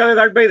la música de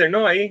Darth Vader,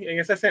 ¿no? Ahí, en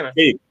esa escena.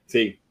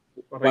 Sí.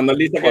 Correcto. Cuando él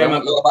dice que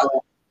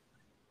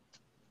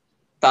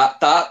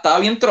está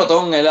bien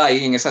trotón él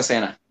ahí en esa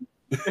escena.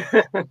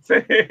 Sí.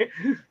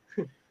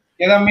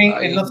 Que también,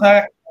 él no sabe,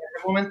 en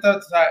ese momento,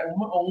 o sea,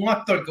 un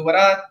actor que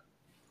hubiera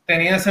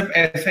tenido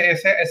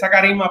esa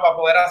carisma para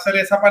poder hacer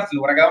esa parte, le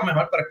hubiera quedado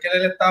mejor, pero es que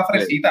él estaba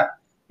fresita.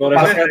 Por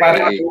eso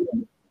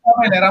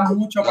era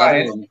mucho para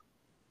él.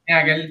 En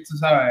aquel, tú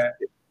sabes.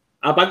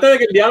 Aparte de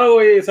que el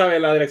diálogo y,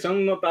 ¿sabes? La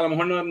dirección a lo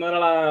mejor no era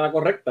la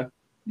correcta.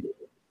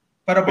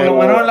 Pero por lo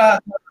menos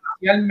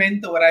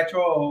realmente hubiera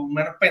hecho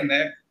menos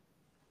pendejo.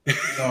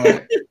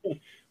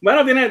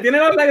 Bueno, tiene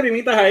las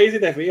lagrimitas ahí, si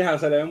te fijas,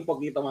 se le ve un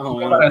poquito más o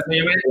menos. Por eso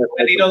yo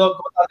me tiro 2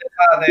 gotas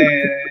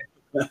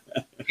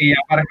y ya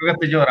parezco que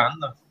estoy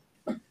llorando.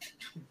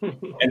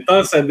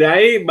 Entonces, de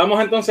ahí,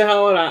 vamos entonces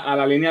ahora a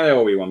la línea de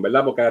Obi-Wan,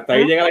 ¿verdad? Porque hasta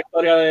ahí llega la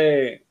historia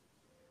de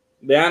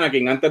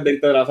Anakin antes de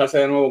entrelazarse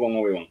de nuevo con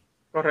Obi-Wan.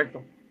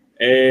 Correcto.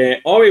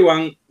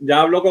 Obi-Wan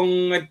ya habló con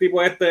el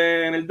tipo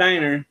en el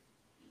diner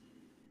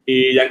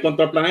y ya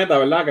encontró el planeta,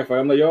 ¿verdad? Que fue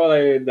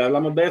donde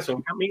hablamos de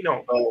eso.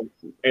 Camino.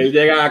 Él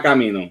llega a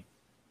Camino.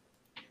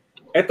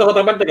 Esto es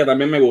otra parte que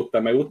también me gusta.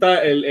 Me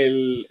gusta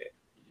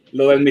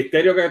lo del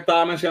misterio que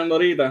estaba mencionando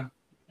ahorita.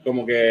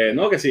 Como que,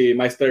 ¿no? Que si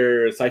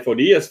Maester Sifo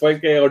Dyas fue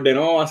el que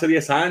ordenó hace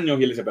 10 años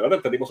y él dice, pero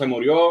este tipo se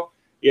murió.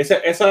 Y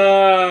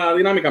esa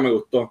dinámica me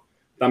gustó.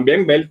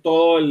 También ver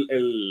todo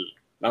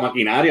la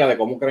maquinaria de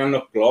cómo crean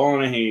los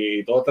clones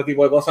y todo este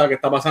tipo de cosas que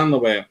está pasando,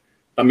 pues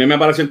también me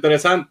pareció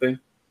interesante.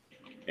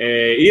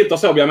 Y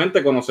entonces,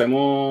 obviamente,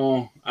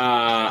 conocemos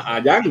a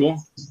Jango.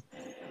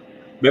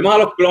 Vemos a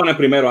los clones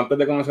primero, antes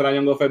de conocer a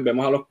Jango Fett,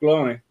 vemos a los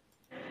clones.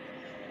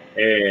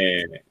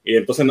 Y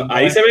entonces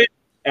ahí se ve,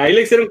 ahí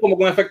le hicieron como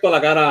un efecto a la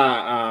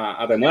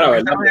cara a Temuera,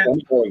 ¿verdad?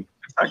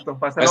 Exacto.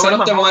 Ese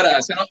no te muera,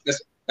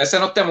 ese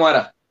no te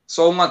muera.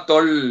 Son un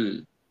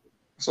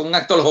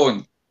actor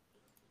joven.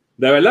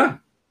 ¿De verdad?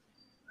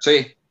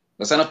 Sí.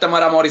 Ese no te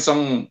muera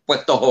Morrison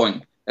puesto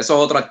joven. Eso es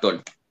otro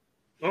actor.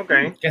 Ok.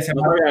 Que se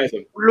No sabía eso.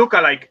 Un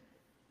lookalike.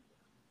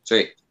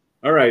 Sí.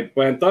 All right,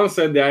 pues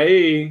entonces de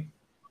ahí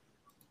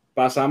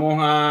pasamos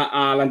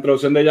a la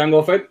introducción de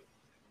Jango Fett.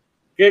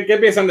 ¿Qué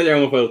piensan de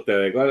Jango Fett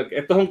ustedes?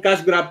 ¿Esto es un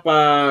cash grab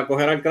para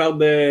coger al crowd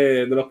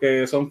de los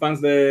que son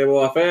fans de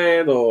Boba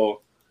Fett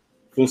o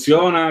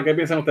funciona? ¿Qué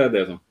piensan ustedes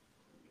de eso?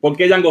 ¿Por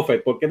qué Jango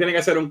Fett? ¿Por qué tiene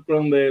que ser un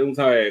clon de un,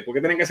 ¿sabes? ¿Por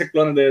qué tienen que ser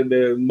clones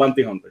de un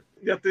Bounty Hunter?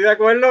 Yo estoy de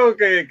acuerdo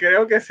que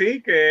creo que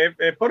sí, que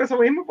es por eso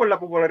mismo, por la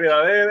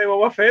popularidad de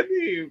Boba Fett,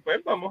 y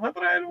pues vamos a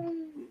traer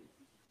un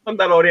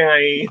Mandalorian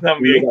ahí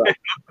también.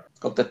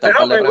 Contestar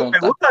Pero para la pregunta.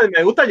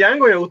 me gusta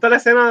Jango y me gusta la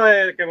escena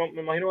de que me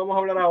imagino vamos a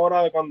hablar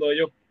ahora de cuando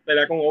ellos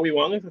pelean con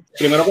Obi-Wan.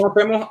 Primero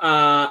conocemos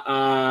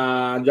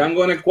a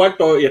Jango en el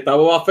cuarto y está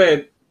Boba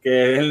Fett,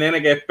 que es el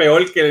nene que es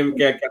peor que el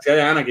que hacía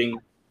de Anakin.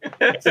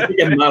 Ese sí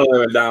que es malo de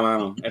verdad,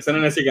 mano. Ese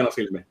nene sí que no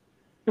sirve.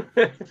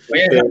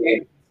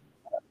 Oye,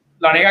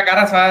 la única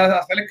cara sabe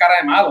hacerle cara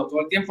de malo.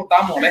 Todo el tiempo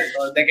estaba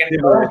molesto. Desde que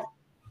entró.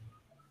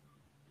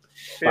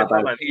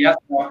 Fatal. Y ya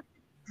está.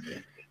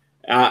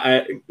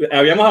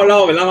 Habíamos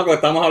hablado, ¿verdad, Marco?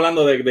 Estábamos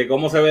hablando de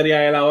cómo se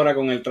vería él ahora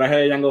con el traje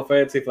de Jango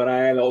Fett, si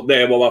fuera él, o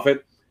de Boba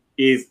Fett,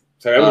 y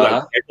se ve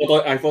brutal.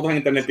 Hay fotos en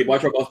internet, tipo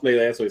 8 cosplay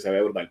de eso y se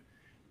ve brutal.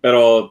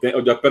 Pero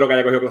yo espero que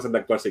haya cogido clases de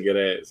actuar si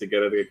quiere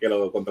que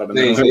lo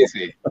contraten.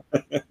 Sí.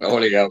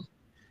 Obligado.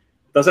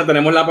 Entonces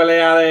tenemos la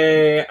pelea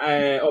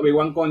de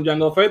Obi-Wan con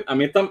Jango Fett. A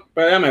mí esta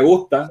pelea me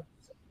gusta.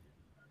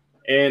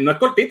 No es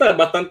cortita, es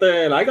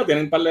bastante larga,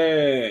 tiene un par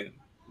de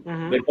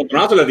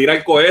encontronazos, le tira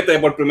el cohete.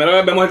 Por primera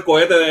vez vemos el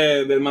cohete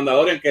del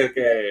Mandalorian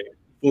que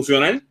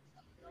funciona.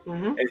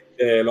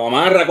 Lo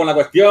amarra con la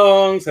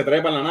cuestión, se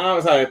trepa en la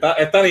nave, ¿sabes?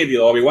 Está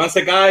nítido. Obi-Wan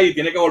se cae y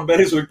tiene que volver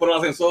y subir por el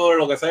ascensor,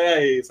 lo que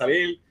sea, y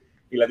salir,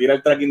 y le tira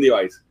el tracking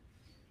device.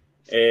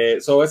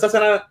 Esa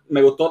escena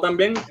me gustó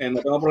también,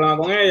 no tengo problema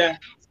con ella.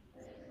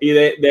 Y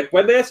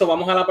después de eso,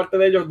 vamos a la parte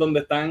de ellos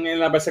donde están en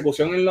la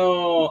persecución en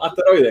los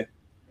asteroides.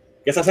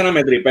 Que esa escena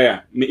me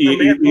tripea.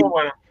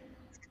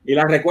 Y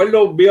la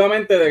recuerdo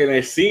vivamente de que en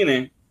el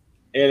cine,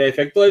 el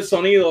efecto del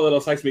sonido de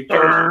los seismic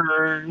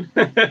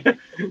charges.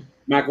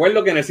 Me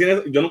acuerdo que en el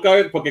cine, yo nunca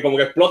vi, porque como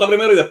que explota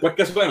primero y después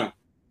que suena.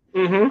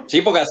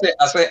 Sí, porque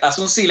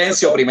hace un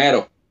silencio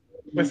primero.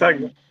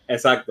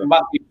 Exacto.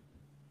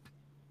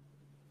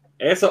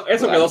 Eso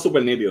quedó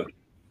súper nítido.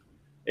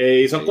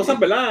 Y son cosas,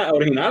 ¿verdad?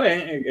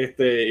 Originales,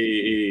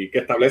 y que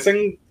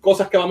establecen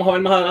cosas que vamos a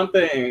ver más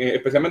adelante,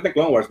 especialmente en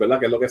Clone Wars, ¿verdad?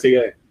 Que es lo que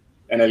sigue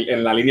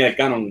en la línea del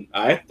canon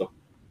a esto.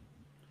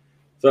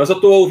 Eso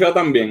estuvo bufiado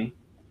también.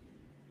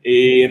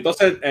 Y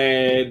entonces,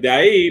 de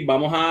ahí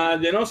vamos a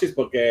Geonosis,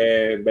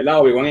 porque, ¿verdad?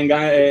 Obi-Wan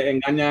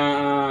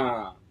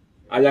engaña a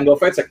Jango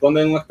Fett, se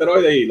esconde en un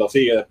asteroide y lo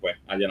sigue después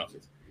a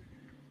Geonosis.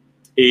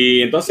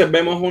 Y entonces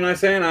vemos una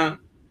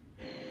escena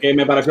que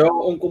me pareció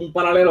un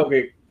paralelo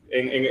que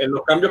en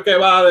los cambios que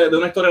va de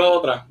una historia a la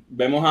otra,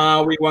 vemos a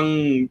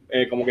Obi-Wan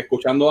como que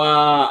escuchando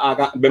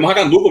vemos a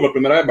Kanduku por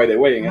primera vez, by the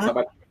way, en esa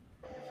parte.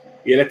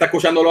 Y él está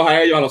escuchándolos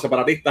a ellos, a los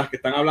separatistas que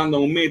están hablando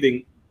en un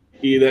meeting,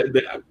 y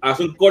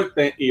hace un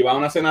corte y va a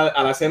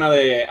la escena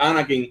de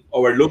Anakin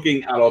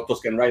overlooking a los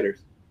Tusken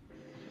Riders.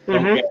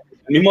 El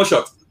mismo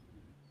shot.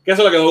 Que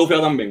eso es lo que me gustó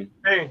también.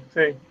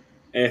 Sí.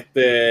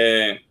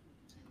 Pues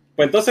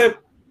entonces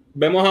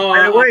vemos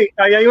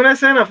ahí hay una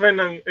escena,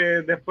 Fernán,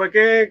 después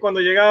que cuando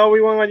llega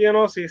Obi-Wan a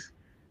Geonosis,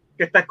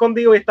 que está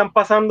escondido y están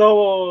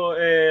pasando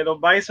los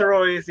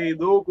Viceroys y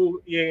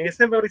Dooku, y en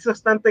ese preciso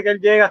instante que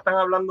él llega están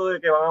hablando de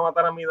que van a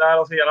matar a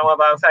Amidala o si ya la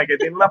mataron, o sea, que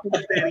tiene una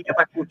puntería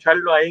para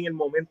escucharlo ahí en el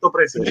momento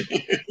preciso. Es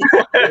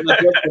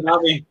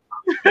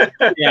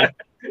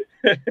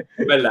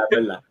verdad.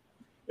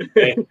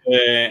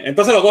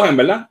 Entonces lo cogen,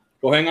 ¿verdad?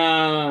 Cogen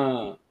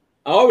a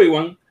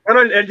Obi-Wan.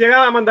 Bueno, él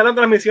llega a mandar la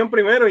transmisión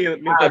primero y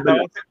manda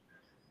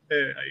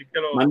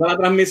la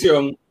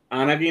transmisión,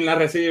 Anakin la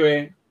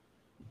recibe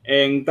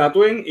en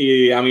Tatooine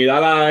y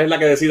Amidala es la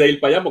que decide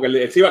ir para allá porque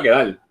él se iba a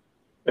quedar.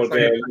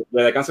 Porque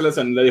desde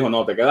Cancel le dijo,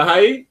 no, te quedas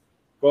ahí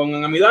con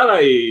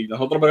Amidala y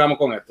nosotros pegamos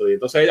con esto. Y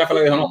entonces ella fue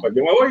le dijo, no, pues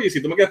yo me voy y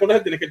si tú me quieres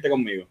proteger tienes que irte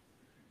conmigo.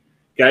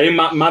 Que hay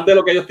más de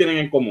lo que ellos tienen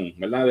en común,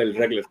 ¿verdad? Del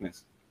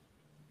recklessness.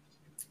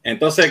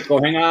 Entonces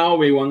cogen a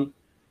Obi-Wan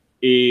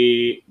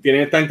y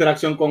tienen esta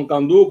interacción con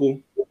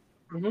Kanduku.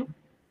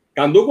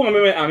 Kanduku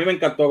a mí me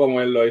encantó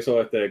como él lo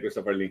hizo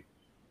Christopher Lee.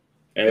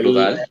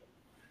 Brutal.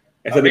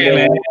 Ese tipo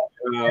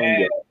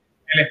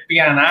el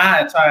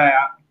espionaje, o sea,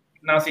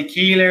 Nazi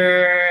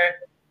Killer,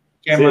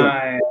 ¿qué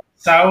más?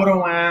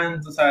 Sauron,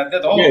 tú sabes, de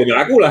todo.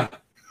 Drácula.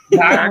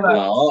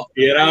 No.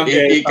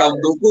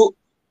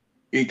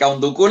 Y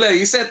Kanduku le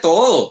dice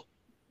todo.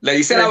 Le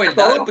dice la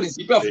verdad del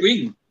principio a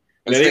fin.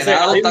 El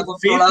Senado está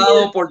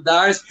controlado por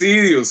Darth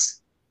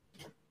Sidious.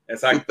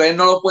 Exacto. Ustedes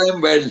no lo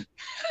pueden ver.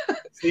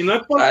 Si no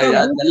es por él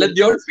les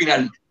dio el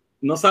final.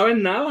 No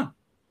saben nada.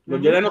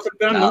 Los Jedi no se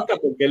enteran nunca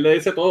porque él le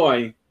dice todo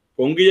ahí.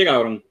 Con un guille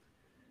cabrón.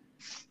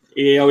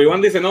 Y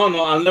Obi-Wan dice, no,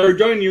 I'll never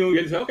join you. Y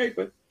él dice, ok,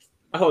 pues,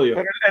 ha jodido.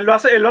 Pero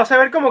él lo hace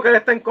ver como que él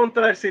está en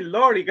contra del Sith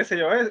Lord y qué sé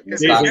yo.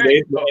 Sí,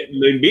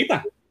 lo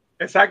invita.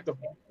 Exacto.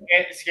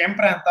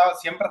 Siempre ha estado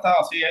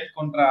así, él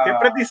contra...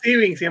 Siempre es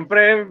deceiving,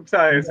 siempre,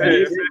 ¿sabes?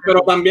 Sí,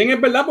 pero también es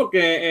verdad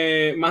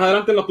porque más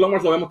adelante en los Clone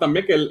Wars lo vemos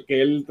también que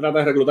él trata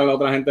de reclutar a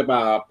otra gente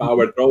para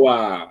overthrow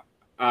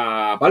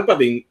a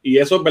Palpatine, y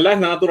eso es verdad, es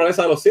la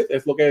naturaleza de los Sith,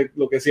 es lo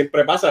que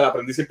siempre pasa, el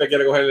aprendiz siempre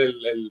quiere coger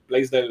el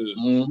place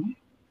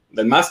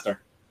del Master.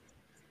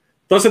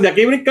 Entonces de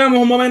aquí brincamos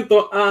un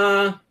momento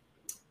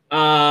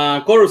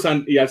a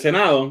Coruscant y al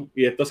Senado,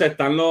 y entonces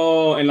están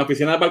en la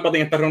oficina de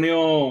Palpatine, están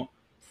reunidos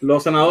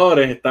los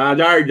senadores, está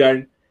Jar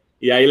Jar,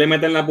 y ahí le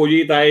meten la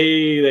pullita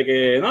ahí de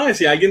que, no,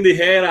 si alguien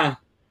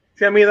dijera...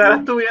 Si Amidala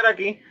estuviera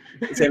aquí.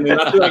 Si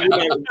Amidala estuviera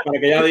aquí para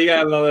que ella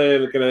diga lo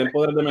del que le den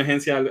poder de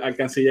emergencia al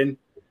canciller.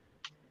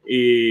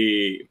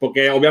 Y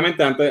porque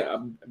obviamente antes,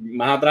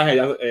 más atrás,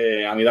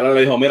 Amidala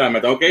le dijo, mira, me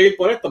tengo que ir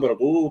por esto, pero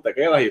tú te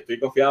quedas y estoy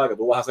confiada que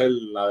tú vas a hacer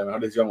la de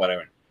mejor decisión,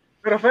 whatever.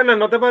 Pero Fernan,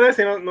 ¿no te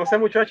parece? No sé,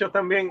 muchachos,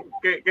 también,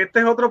 que este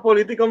es otro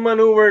political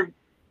maneuver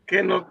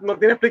que no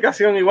tiene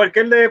explicación, igual que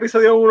el de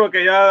episodio 1,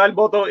 que ya da el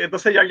voto, y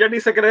entonces Jar Jar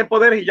dice que le den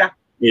poder y ya.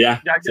 Y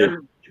ya. Sí.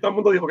 Y todo el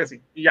mundo dijo que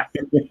sí, y ya.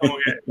 Como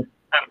que,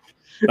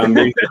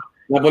 también.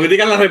 La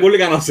política en la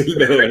República no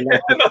sirve, de verdad.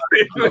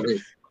 No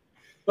sirve.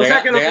 O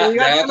sea, que lo que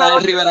diga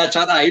el Rivera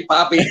Chat ahí,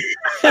 papi.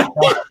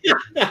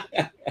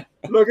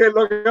 Lo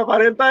que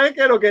aparenta es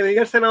que lo que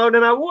diga el senador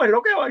de Naboo es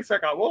lo que va y se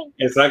acabó.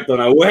 Exacto,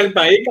 Naboo es el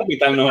país,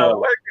 capital no.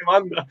 Naboo es el que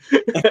manda.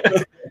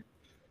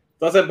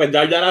 Entonces, pues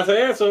Jar Jar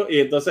hace eso,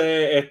 y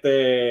entonces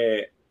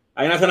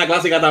hay una escena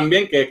clásica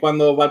también, que es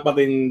cuando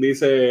Palpatine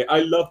dice,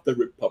 I love the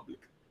Republic.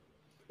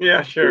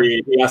 Yeah, sure.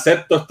 Y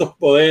acepto estos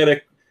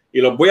poderes,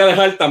 y los voy a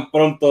dejar tan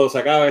pronto se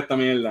acabe esta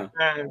mierda.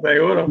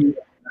 Seguro.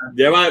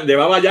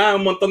 Llevaba ya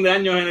un montón de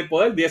años en el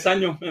poder, 10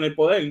 años en el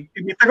poder. Y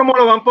viste cómo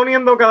lo van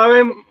poniendo cada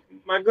vez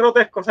más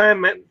grotesco, ¿sabes?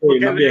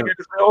 Porque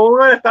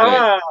uno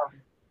estaba...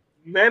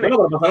 Bueno,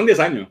 pero pasaron 10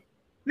 años.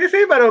 Sí,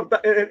 pero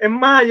es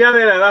más allá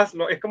de la edad,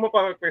 es como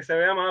para que se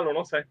vea malo,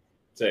 no sé.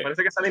 Sí.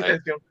 Parece que esa es la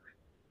intención.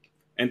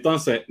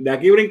 Entonces, de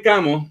aquí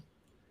brincamos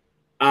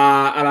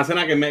a la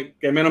escena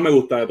que menos me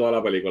gusta de toda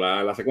la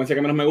película, la secuencia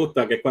que menos me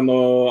gusta, que es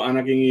cuando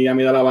Anakin y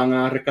Amidala van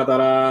a rescatar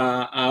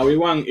a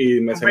Obi-Wan y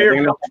se meten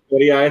en la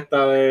factoría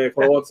esta de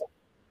robots.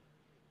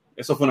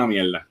 Eso fue una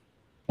mierda,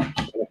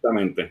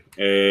 honestamente.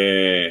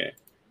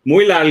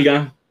 Muy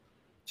larga,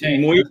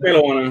 muy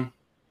pelona.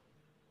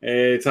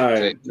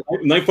 ¿Sabes? Sí.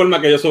 No hay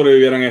forma que ellos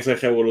sobrevivieran a ese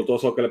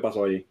revolutoso que le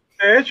pasó allí.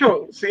 De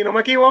hecho, si no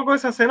me equivoco,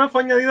 esa escena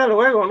fue añadida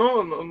luego,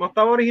 no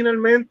estaba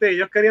originalmente.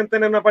 Ellos querían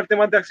tener una parte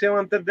más de acción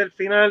antes del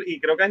final y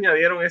creo que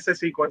añadieron ese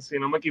sequence, si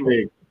no me equivoco.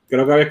 Sí,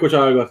 creo que había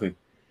escuchado algo así.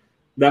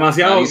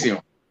 Demasiado.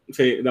 Buenísimo.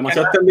 Sí,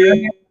 demasiado extendido.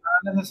 No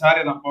era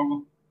necesario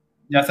tampoco.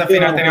 Ya al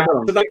final tenía.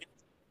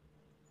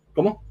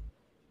 ¿Cómo?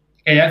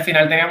 Que ya al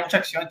final tenía mucha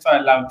acción,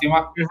 ¿sabes? La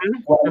última.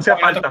 No hacía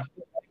falta.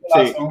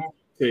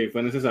 Sí,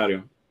 fue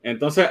necesario.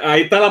 Entonces,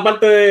 ahí está la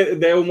parte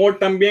de humor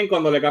también,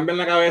 cuando le cambian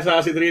la cabeza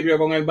a Citripio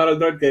con el Battle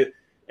Droid, que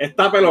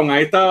está pelón,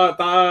 ahí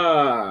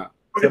está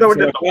se me fue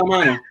la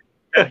mano.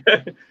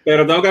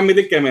 Pero tengo que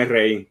admitir que me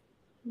reí.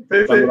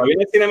 Cuando lo vi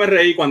en el cine me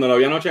reí, cuando lo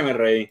vi anoche me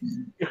reí.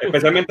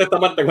 Especialmente esta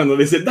parte cuando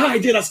dice,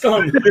 Die, Jedi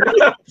Scum.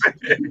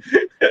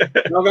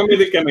 Tengo que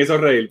admitir que me hizo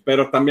reír,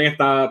 pero también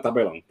está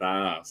pelón,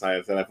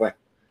 se le fue.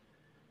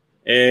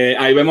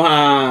 Ahí vemos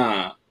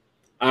a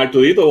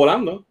Artudito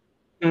volando.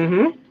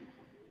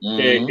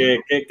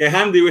 Que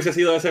Handy hubiese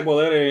sido ese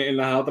poder en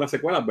las otras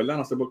secuelas, ¿verdad?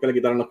 No sé por qué le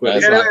quitaron los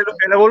poderes.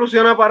 Él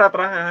evoluciona para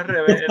atrás, al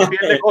revés. Él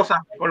pierde cosas.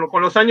 Con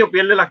los años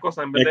pierde las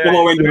cosas. En vez es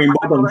como Benjamin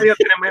Button.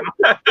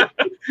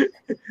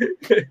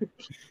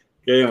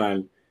 Qué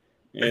mal.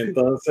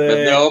 Entonces...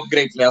 De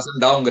upgrades le hacen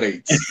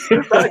downgrades.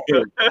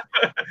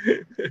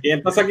 Y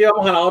entonces aquí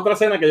vamos a la otra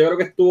escena que yo creo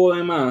que estuvo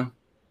de más,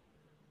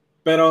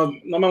 pero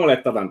no me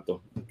molesta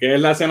tanto, que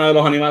es la escena de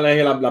los animales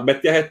y las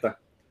bestias estas.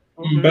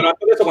 Pero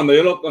antes de eso,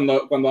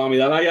 cuando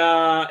Amidala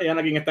y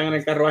Anakin están en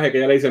el carruaje, que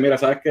ella le dice, mira,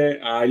 ¿sabes qué?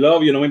 I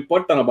love you, no me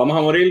importa, nos vamos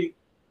a morir,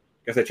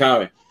 que se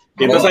chave.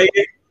 Y entonces ahí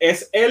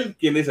es él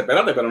quien dice,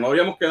 espérate, pero no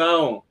habíamos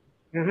quedado...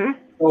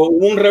 Hubo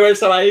un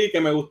reversal ahí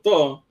que me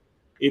gustó,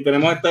 y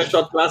tenemos este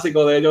shot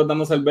clásico de ellos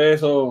dándose el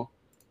beso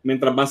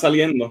mientras van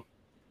saliendo,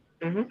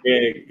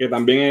 que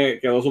también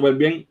quedó súper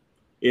bien.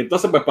 Y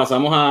entonces pues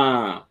pasamos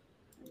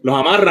los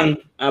amarran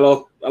a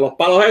los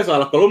palos esos, a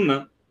las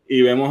columnas,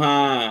 y vemos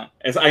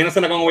hay una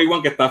escena con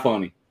Obi-Wan que está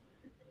funny,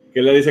 que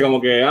él le dice como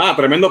que,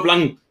 tremendo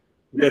plan.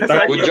 Que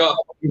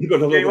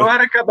iba a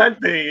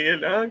rescatarte y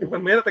él,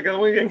 pues mira, te quedó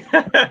muy bien.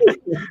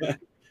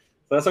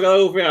 Eso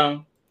quedó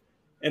bufeado.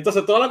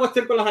 Entonces toda la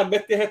cuestión con las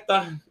bestias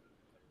está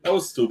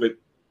stupid.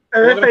 Se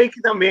ve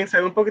fake también, se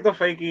ve un poquito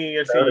fake y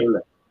el cine.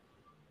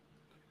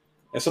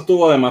 Eso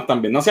estuvo de más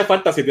también. No hacía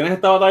falta, si tienes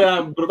esta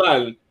batalla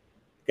brutal,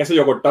 qué sé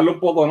yo, cortarlo un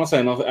poco, no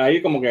sé,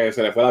 ahí como que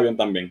se le fue el avión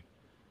también.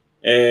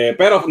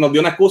 Pero nos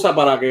dio una excusa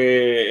para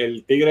que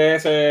el tigre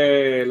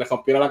ese le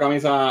rompiera la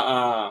camisa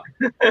a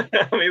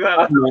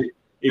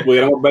y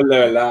pudiéramos ver de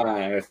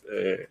verdad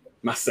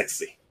más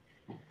sexy.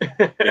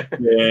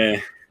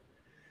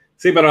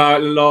 Sí, pero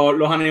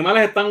los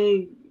animales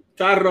están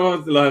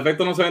charros, los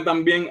efectos no se ven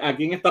tan bien.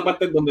 Aquí en esta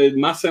parte es donde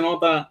más se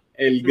nota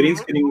el green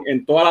screen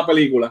en toda la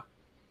película.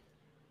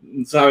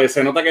 ¿Sabes?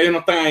 Se nota que ellos no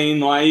están ahí,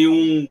 no hay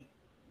un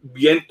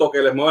viento que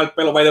les mueva el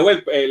pelo. By the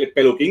way, el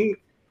peluquín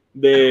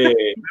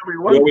de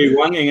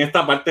Obi-Wan en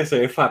esta parte se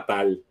ve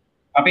fatal.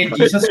 Papi,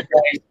 Jesus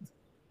Christ.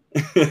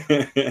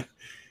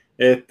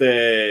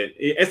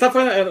 Y esta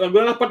fue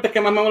alguna de las partes que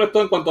más me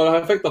molestó en cuanto a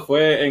los efectos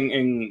fue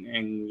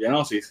en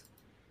Geonosis,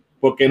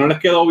 porque no les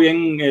quedó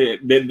bien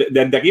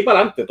desde aquí para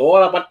adelante,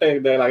 toda la parte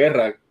de la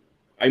guerra.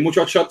 Hay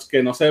muchos shots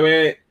que no se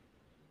ve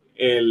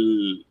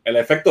el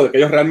efecto de que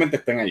ellos realmente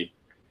estén allí,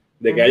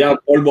 de que haya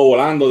polvo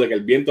volando, de que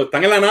el viento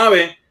están en la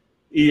nave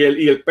y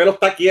el pelo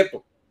está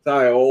quieto,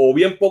 ¿sabes? O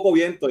bien poco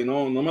viento y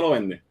no me lo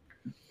vende.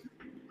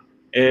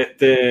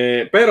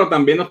 Pero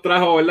también nos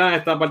trajo, ¿verdad?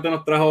 Esta parte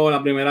nos trajo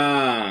la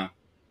primera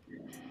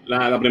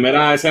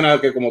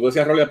escena que, como tú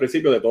decías, Rolly, al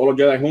principio, de todos los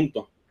Jedi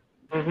juntos.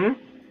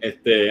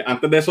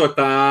 Antes de eso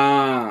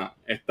está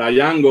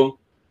Jango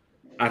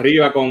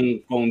arriba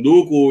con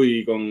Dooku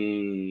y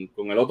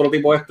con el otro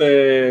tipo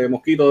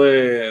mosquito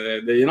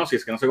de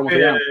Geonosis, que no sé cómo se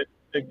llama.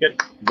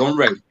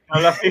 Gunray.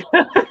 Habla así.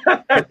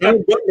 Está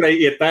en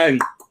Gunray y está en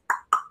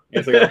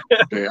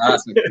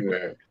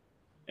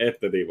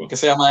este tipo. ¿Qué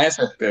se llama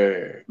ese?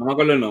 No me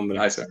acuerdo el nombre.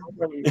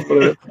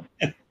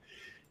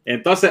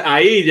 Entonces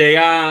ahí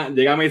llega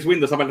Mace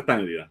Windu, esa parte está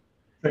nítida.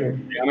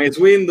 Llega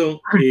Mace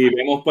Windu y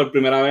vemos por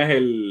primera vez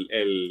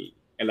el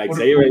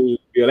lightsaber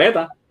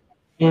violeta.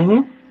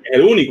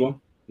 El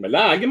único,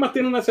 ¿verdad? ¿Alguien más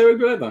tiene un lightsaber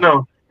violeta?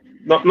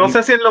 No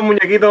sé si en los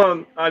muñequitos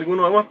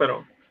alguno más,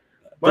 pero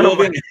bueno,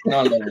 pues,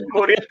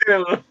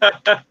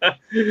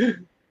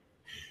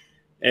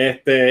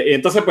 y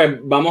entonces pues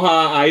vamos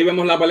ahí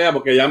vemos la pelea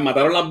porque ya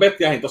mataron las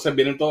bestias, entonces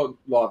vienen todos,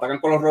 los atacan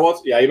con los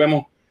robots y ahí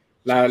vemos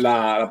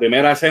la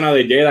primera escena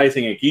de Jedi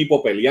en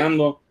equipo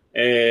peleando.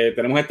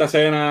 Tenemos esta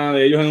escena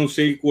de ellos en un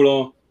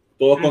círculo,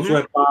 todos con sus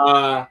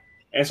espadas.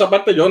 Esa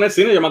parte yo en el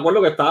cine yo me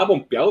acuerdo que estaba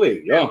pompeado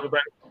de Dios.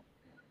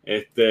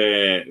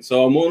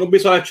 Son unos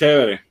visuales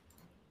chéveres.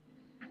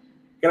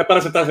 ¿Qué les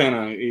parece esta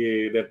escena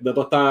y de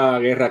toda esta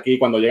guerra aquí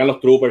cuando llegan los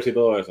troopers y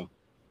todo eso?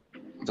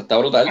 Está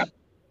brutal.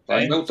 A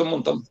mí me gustó un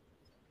montón.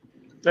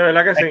 De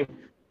verdad que sí.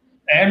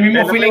 Es el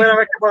mismo es la primera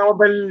vez que podemos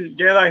ver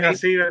Jedi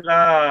así,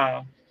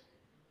 ¿verdad?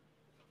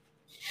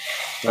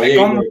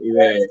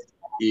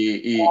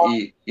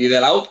 Y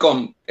del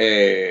outcome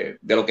de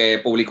lo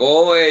que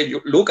publicó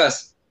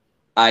Lucas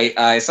a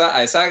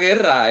esa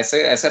guerra, a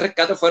ese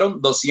rescate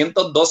fueron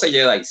 212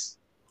 Jedi.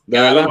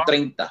 Quedaron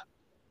 30.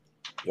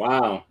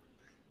 Wow.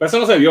 Pero eso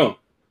no se vio.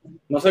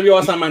 No se vio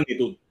a esa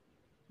magnitud.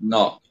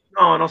 No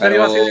se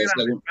vio así.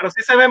 Pero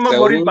sí se ve más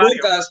morir varios.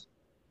 Lucas,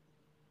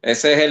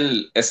 ese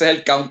es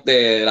el count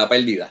de la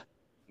pérdida.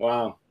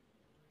 Wow.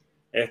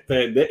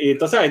 Y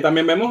entonces ahí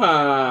también vemos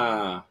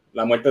a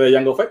la muerte de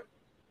Jango Fett.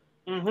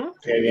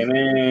 Que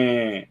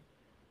viene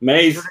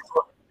Mace.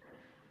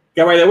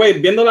 Que, by the way,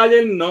 viéndola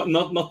ayer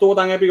no estuvo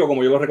tan épico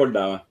como yo lo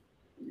recordaba.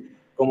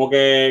 Como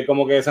que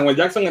Samuel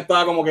Jackson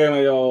estaba como que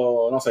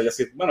medio, no sé,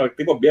 bueno, el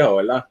tipo es viejo,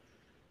 ¿verdad?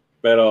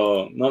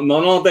 Pero no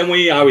noté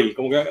muy hábil,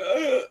 como que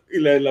y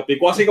le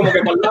picó así como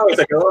que por el lado y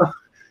se quedó.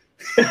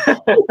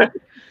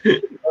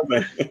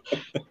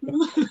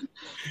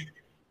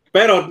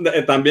 Pero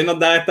también nos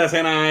da esta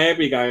escena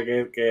épica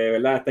que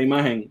 ¿verdad? Esta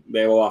imagen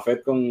de Boba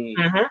Fett con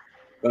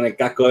el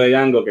casco de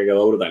Jango que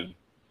quedó brutal.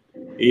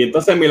 Y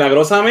entonces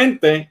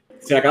milagrosamente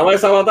se acaba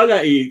esa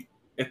batalla y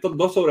estos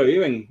dos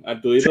sobreviven,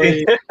 Artudito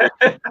y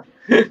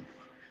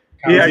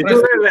ahí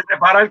tú le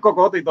separas el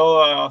cocote y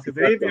todo a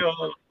sitio.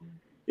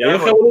 Y hay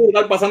un revuelo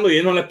brutal pasando y a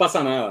ellos no les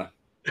pasa nada.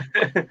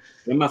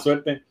 Es más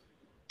suerte.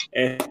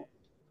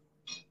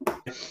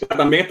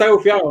 También está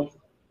gufiado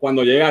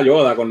cuando llega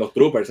Yoda con los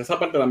troopers. Esa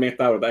parte también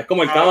está brutal. Es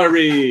como el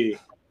cavalry,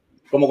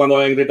 como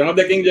cuando en Return of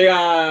the King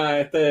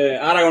llega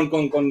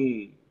Aragorn con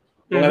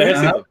el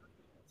ejército.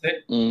 Sí.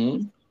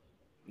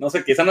 No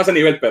sé, quizás no a ese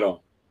nivel,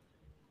 pero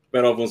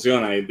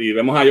funciona. Y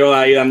vemos a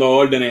Yoda ahí dando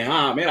órdenes.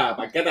 Mira,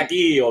 parquete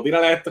aquí o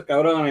tírale a estos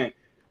cabrones.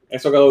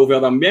 Eso quedó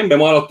gufiado también.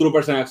 Vemos a los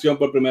troopers en acción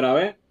por primera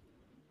vez.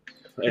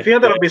 Y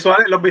fíjate,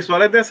 los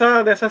visuales de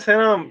esa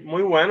escena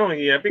muy buenos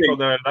y épicos,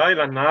 sí. De verdad, y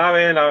las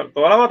naves,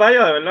 toda la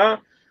batalla, de verdad.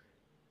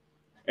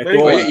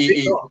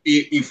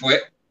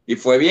 Y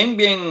fue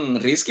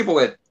bien risky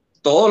porque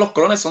todos los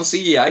clones son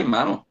CGI,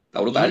 mano.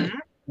 Está brutal.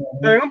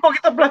 Se ven un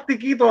poquito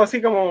plastiquitos,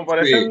 así como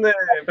parecen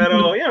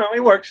pero,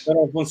 it works.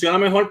 Pero funciona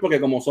mejor porque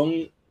como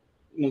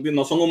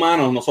no son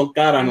humanos, no son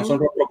caras, no son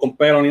rostros con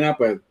pelo ni nada,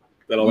 pues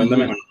te lo vende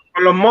mejor.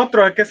 Con los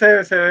monstruos es que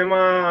se ve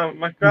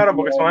más claro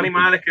porque son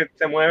animales que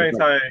se mueven,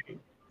 ¿sabes?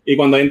 Y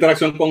cuando hay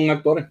interacción con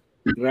actores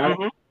reales,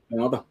 se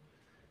nota.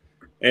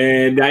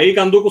 De ahí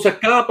Kanduku se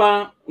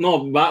escapa,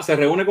 se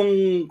reúne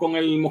con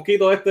el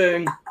mosquito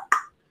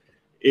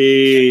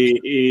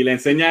y le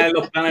enseña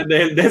los planes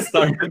del Death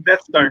Star. El Death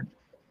Star.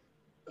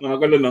 No me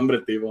acuerdo el nombre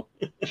del tipo.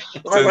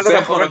 No me acuerdo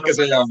cómo que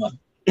se llama.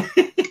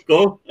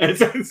 ¿Cómo? El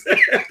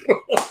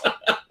cencerro.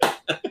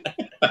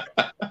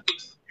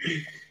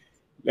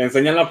 Le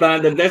enseñan los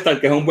planes del Death Star,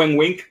 que es un buen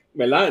wink,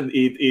 ¿verdad?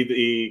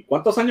 ¿Y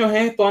cuántos años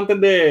es esto antes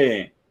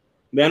de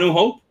A New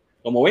Hope?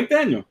 ¿Como 20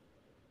 años?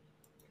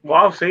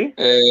 Wow, sí.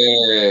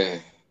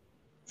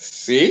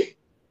 Sí,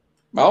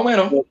 más o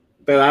menos.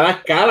 Te da la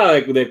escala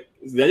de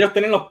ellos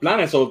tienen los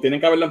planes, o tienen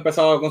que haberlo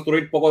empezado a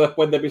construir poco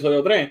después de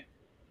episodio 3.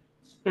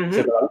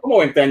 Se te dan como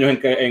 20 años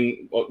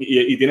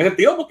y tiene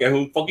sentido porque es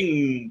un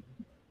fucking...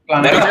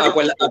 Bueno,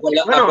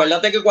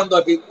 acuérdate que cuando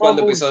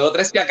episodio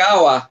 3 se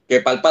acaba,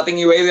 que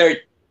Palpatine y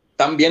Vader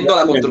están viendo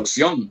la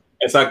construcción.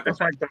 Exacto.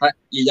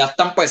 Y ya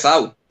están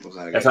pesados. O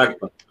sea,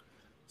 exacto.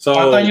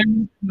 ¿Cuántos años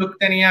Luke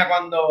tenía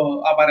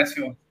cuando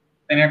apareció?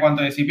 ¿Tenía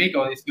cuánto? ¿10 y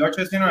pico? ¿18,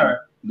 19?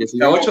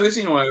 18,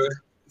 19.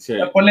 Sí.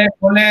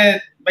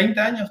 Ponle 20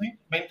 años, ¿sí?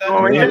 20 años.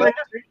 No, 20 años,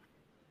 sí.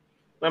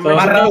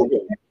 Más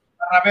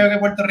rápido que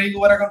Puerto Rico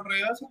hubiera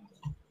construido eso.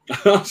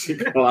 Sí,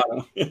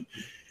 claro.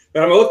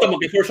 Pero me gusta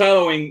porque es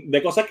foreshadowing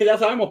de cosas que ya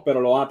sabemos, pero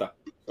lo ata.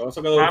 Todo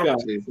eso quedó claro.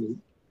 Sí.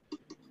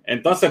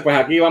 Entonces, pues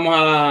aquí vamos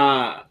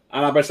a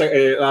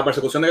la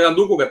persecución de Gran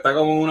Dooku, que está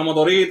con una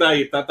motorita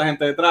y está esta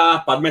gente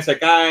detrás. Padme se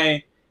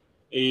cae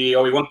y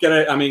Obi-Wan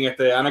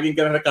Anakin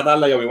quiere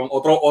rescatarla y Obi-Wan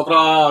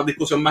otra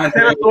discusión más.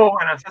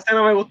 Esa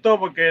escena me gustó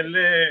porque él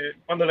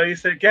cuando le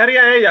dice ¿qué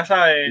haría ella?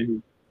 ¿Sabe?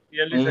 Y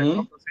él dice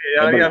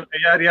ella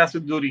haría su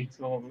duty.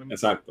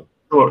 Exacto.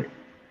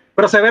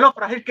 Pero se ve lo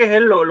frágil que es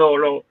él,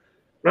 lo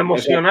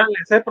emocional,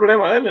 ese es el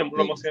problema de él,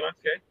 lo emocional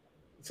que es.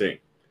 Sí.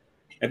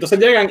 Entonces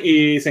llegan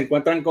y se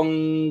encuentran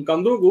con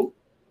Dooku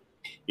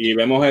y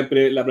vemos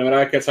la primera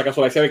vez que él saca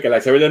su lightsaber, que el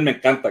lightsaber de él me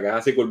encanta, que es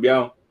así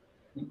curviado,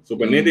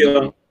 súper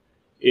nítido.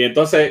 Y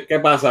entonces, ¿qué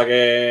pasa?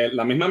 Que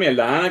la misma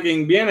mierda,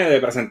 Anakin viene de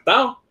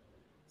presentado,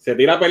 se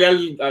tira a pelear,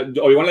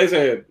 Obi-Wan le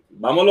dice,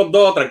 vamos los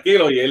dos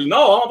tranquilos, y él,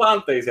 no, vamos para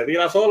adelante, y se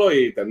tira solo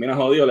y termina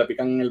jodido, le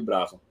pican en el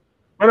brazo.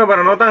 Bueno,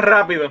 pero no tan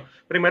rápido.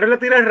 Primero le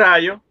tira el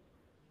rayo,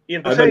 y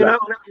entonces hay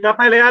una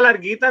pelea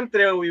larguita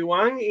entre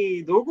Obi-Wan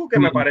y Dooku que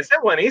me parece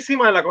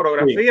buenísima en la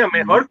coreografía,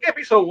 mejor que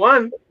Episode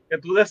 1, que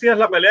tú decías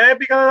la pelea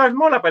épica de Darth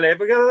Maul. La pelea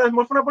épica de Darth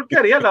Maul fue una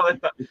porquería al lado de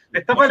esta.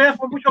 Esta pelea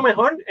fue mucho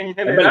mejor en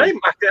general, y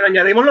más que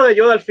añadimos lo de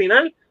Yoda al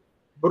final,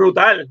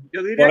 brutal.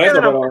 Yo diría que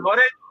de las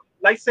mejores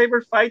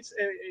lightsaber fights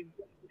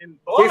en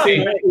todas. Sí,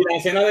 y la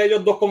escena de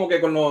ellos dos como que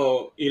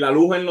y la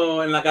luz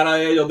en la cara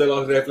de ellos, de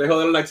los reflejos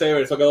de los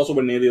lightsabers, eso quedó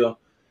súper nítido.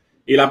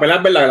 Y la pelea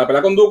es verdad, la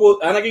pelea con Dooku,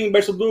 Anakin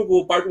versus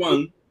Dooku, Part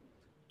 1,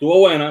 estuvo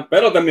buena,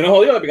 pero terminó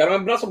jodido, le picaron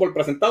el brazo por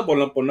presentado,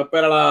 por no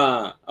esperar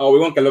a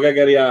Obi-Wan, que es lo que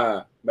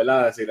quería,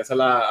 ¿verdad? Decir, esa es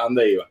a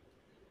donde iba.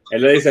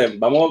 Él le dice,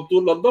 vamos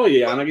tú los dos,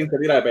 y Anakin se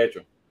tira de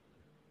pecho.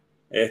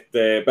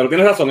 Pero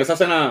tienes razón, esa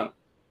escena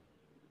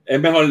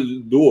es mejor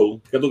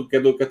duel. ¿Qué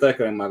ustedes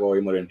creen, Mako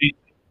y Muriel?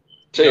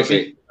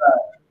 Sí.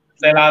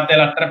 De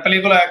las 3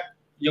 películas,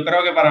 yo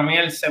creo que para mí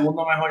el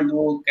segundo mejor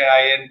duel que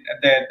hay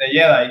de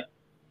Jedi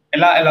es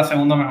la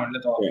segunda mejor de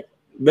todas. Sí.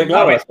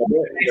 Claro,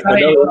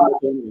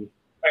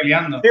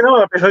 peleando. Sí, no,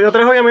 el episodio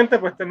 3 obviamente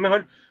pues es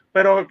mejor,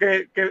 pero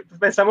que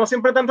pensamos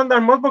siempre tanto en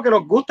Darth Maul porque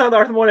nos gusta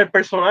Darth Maul, el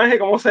personaje,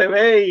 cómo se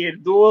ve y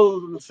el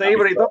dual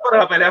saber y todo,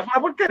 pero la pelea fue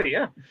una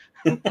porquería.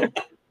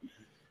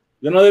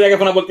 Yo no diría que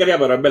fue una porquería,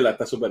 pero es verdad,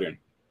 está superior.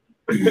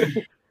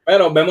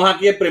 Pero vemos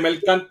aquí el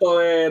primer canto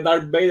de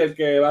Darth Vader,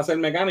 que va a ser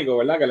mecánico,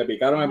 ¿verdad? Que le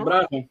picaron el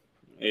brazo.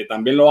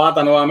 También lo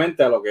ata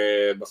nuevamente a lo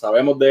que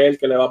sabemos de él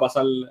que le va a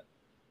pasar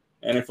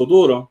en el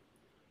futuro.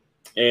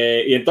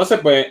 Y entonces,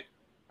 pues,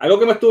 algo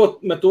que me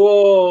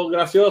estuvo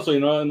gracioso y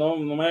no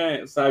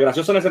me... O sea,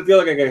 gracioso en el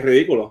sentido de que es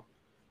ridículo.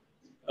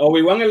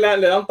 Obi-Wan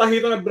le da un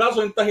tajito en el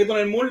brazo y un tajito en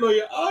el muslo y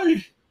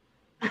 ¡ay!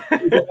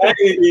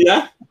 Y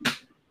ya.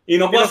 Y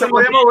no puede se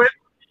podía mover.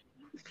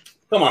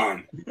 Come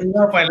on.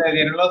 No, pues le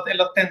dieron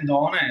los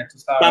tendones, tú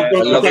sabes.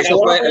 Lo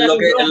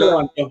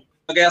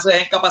que hace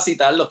es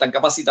capacitarlo, están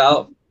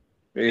capacitados.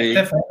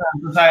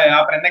 Tú sabes,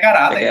 aprende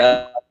karate.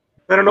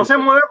 Pero no se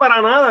mueve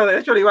para nada, de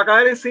hecho le iba a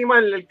caer encima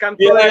el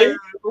canto del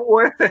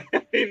tubo este.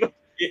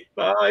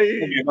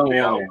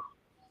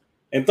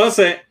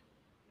 Entonces,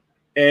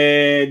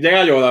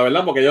 llega Yoda,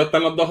 ¿verdad? Porque ellos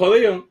están los dos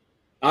jodidos.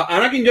 A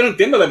Anakin yo no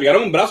entiendo, le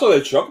picaron un brazo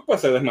del shock,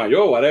 pues se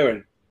desmayó,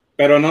 whatever.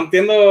 Pero no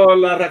entiendo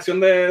la reacción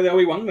de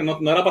Obi-Wan,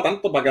 no era para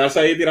tanto, para quedarse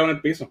ahí tirado en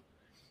el piso.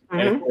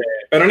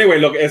 Pero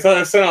anyway,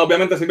 esa escena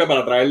obviamente sirve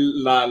para traer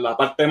la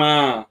parte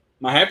más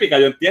épica,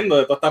 yo entiendo,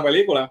 de toda esta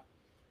película,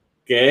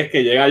 que es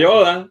que llega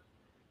Yoda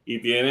y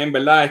tienen,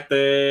 ¿verdad?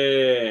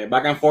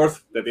 Back and forth,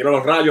 te tiro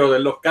los rayos,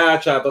 él los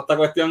cacha, toda esta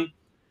cuestión,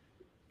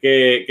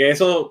 que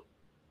eso,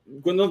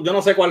 yo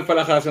no sé cuál fue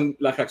la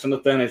reacción de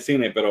ustedes en el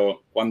cine,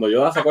 pero cuando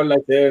Yoda sacó el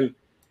lightsaber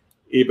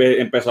y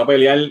empezó a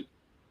pelear,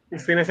 el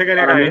cine se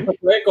quería caer.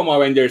 Fue como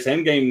Avengers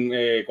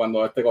Endgame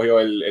cuando cogió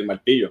el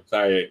martillo, o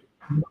sea, yo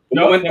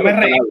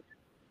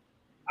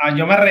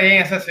me reí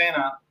en esa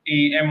escena,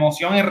 y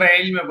emoción y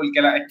reírme, porque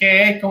es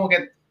que es como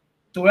que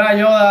tú ves a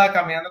Yoda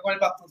caminando con el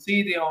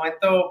bastoncito y de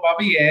momento,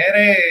 papi,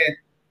 eres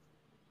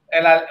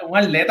un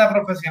atleta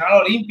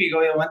profesional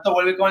olímpico y de momento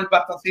vuelve con el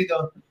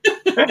bastoncito.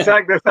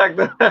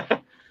 Exacto.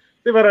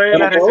 Sí, pero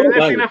la reacción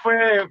del cine fue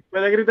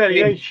de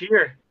gritería y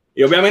cheer.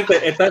 Y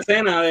obviamente esta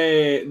escena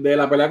de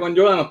la pelea con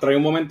Yoda nos trae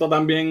un momento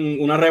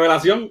también, una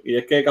revelación, y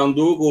es que Count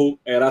Dooku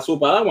era su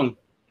Padawan.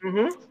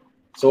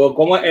 So,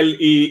 como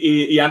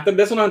y antes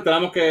de eso nos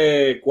enteramos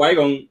que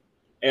Qui-Gon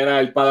era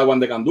el Padawan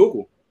de Count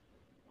Dooku.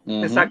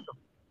 Exacto.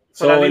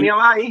 So, la línea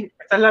va ahí.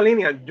 Esta es la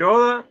línea.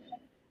 Yoda,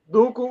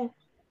 Dooku,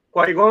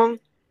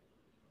 Qui-Gon,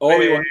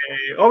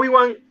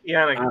 Obi-Wan y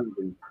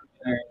Anakin.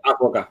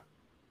 Ahsoka.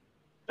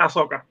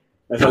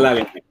 Esa es la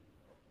línea.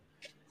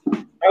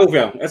 Está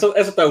bufiado. Eso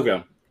está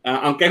bufiado.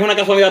 Aunque es una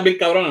casualidad bien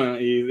cabrona,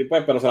 y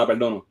pues, pero se la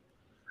perdono.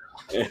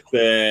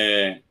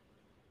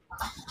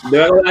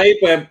 Luego de ahí,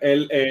 pues,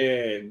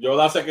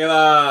 Yoda se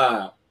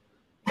queda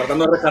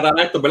tratando de rescatar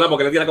a esto, ¿verdad?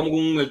 Porque le tira como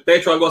el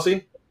techo o algo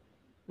así.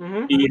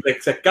 Y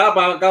se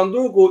escapa a Count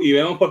Dooku y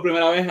vemos por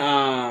primera vez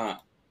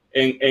no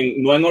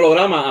en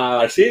holograma, a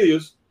Darth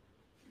Sidious.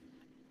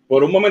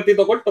 Por un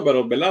momentito corto,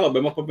 pero, ¿verdad? Los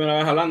vemos por primera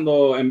vez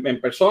hablando en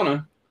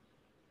persona.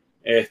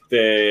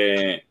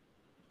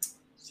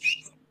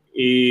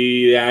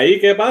 Y de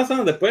ahí, ¿qué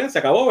pasa? Después se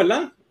acabó,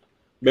 ¿verdad?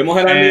 Vemos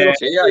el army.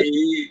 Sí,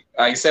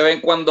 ahí se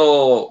ven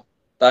cuando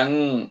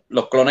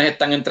los clones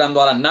están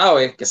entrando a las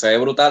naves, que se ve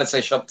brutal,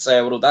 ese shot se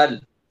ve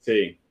brutal.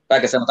 Sí. Para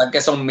que se notan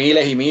que son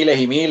miles y miles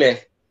y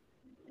miles.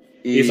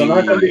 Y son los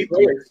Star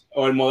Destroyers,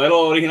 o el modelo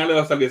original de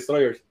los Star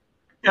Destroyers.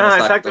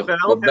 Exacto. Te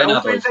da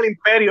un feel del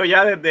Imperio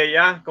ya desde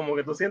ya, como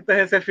que tú sientes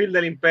ese feel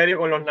del Imperio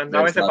con las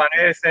naves se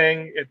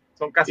parecen,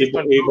 son casi... Y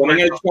ponen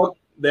el shot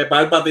de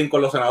Palpatine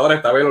con los senadores,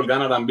 esta vez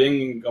Organa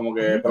también como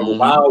que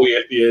preocupado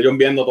y ellos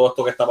viendo todo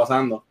esto que está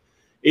pasando.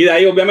 Y de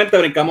ahí obviamente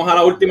brincamos a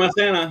la última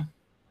escena,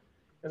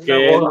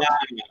 que es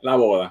la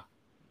boda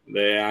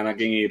de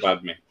Anakin y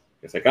Padme,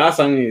 que se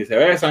casan y se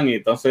besan, y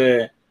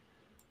entonces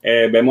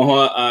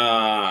vemos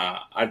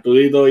a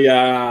Artudito y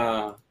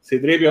a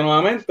Citripio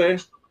nuevamente,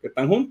 que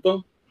están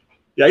juntos,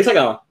 y ahí se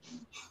acaba.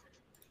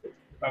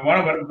 Pues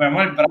bueno, pero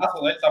vemos el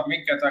brazo de él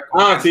también, que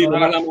está sí, como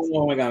la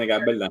mano mecánica,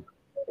 es verdad.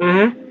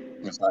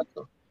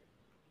 Exacto.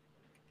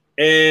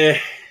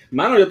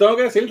 Mano, yo tengo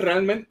que decir,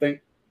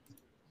 realmente,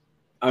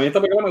 a mí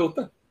esta película me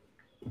gusta.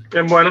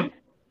 Es bueno.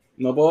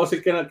 No puedo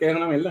decir que es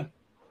una mierda.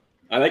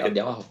 Aquí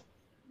abajo.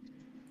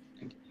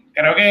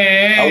 Creo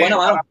que está buena,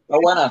 mano.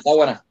 Está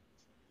buena.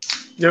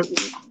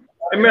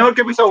 Es mejor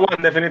que Episode 1,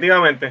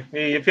 definitivamente.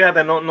 Y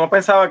fíjate, no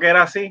pensaba que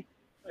era así.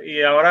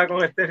 Y ahora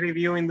con este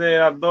reviewing de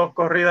las dos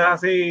corridas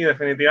así,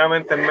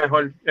 definitivamente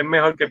es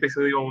mejor que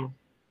Episodio 1.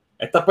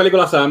 Estas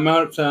películas se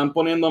van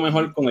poniendo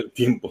mejor con el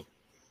tiempo.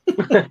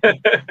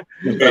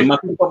 Mientras más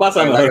tiempo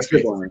pasa, mejor se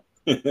ponen.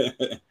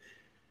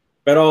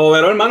 Pero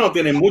hermano,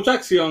 tiene mucha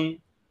acción.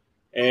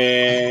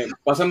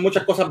 Pasan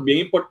muchas cosas bien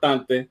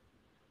importantes.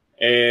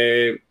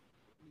 Tiene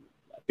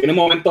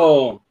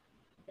momentos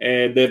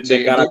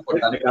de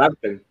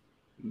carácter.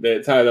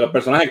 ¿Sabes? De los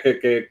personajes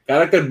que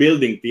character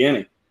building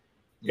tiene.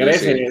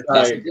 Crece,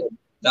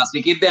 la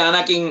psiquis de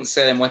Anakin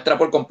se demuestra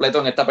por completo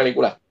en esta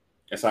película.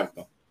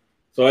 Exacto.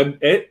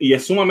 Y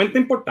es sumamente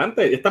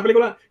importante. Esta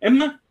película, es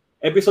más,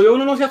 episodio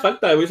 1 no hacía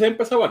falta, hubiese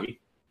empezado aquí.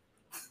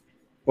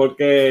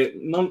 Porque,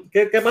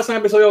 ¿qué pasa en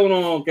episodio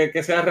 1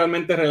 que sea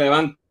realmente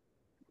relevante?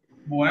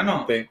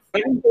 Bueno.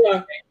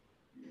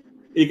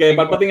 Y que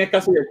Palpatine es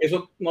casi,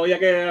 eso no había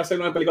que hacer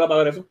una película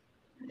para ver eso.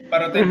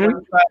 Pero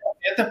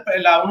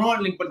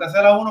la importancia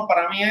de la 1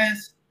 para mí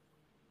es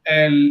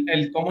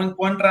el cómo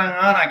encuentran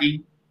a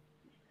Anakin.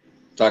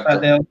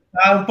 Exacto.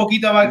 Un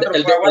poquito abajo,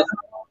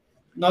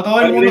 no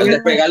todo el mundo.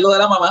 Despegarlo de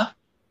la mamá.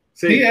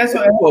 Sí,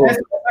 eso es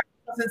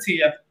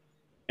sencilla.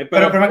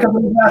 Pero el problema es que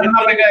hacer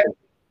una película de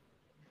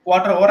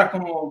 4 horas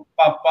como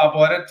para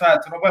poder, o sea,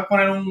 tú no puedes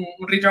poner un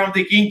Return of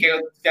the King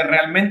que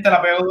realmente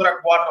la película dura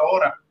 4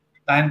 horas.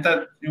 La gente,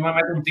 yo me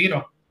meto un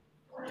tiro.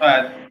 O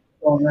sea,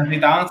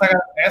 necesitaban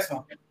sacar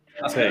eso.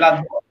 Hacer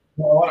las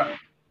 2 horas.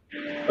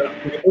 Pero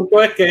el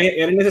punto es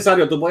que era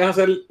innecesario. Tú puedes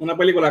hacer una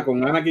película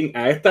con Anakin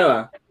a esta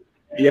edad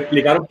y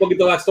explicar un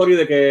poquito la historia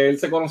de que él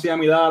se conocía a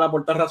Amidala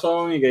por tal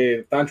razón y que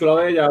estaba chulo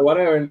de ella,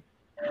 whatever.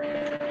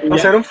 O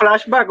hacer un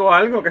flashback o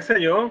algo, qué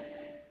sé yo.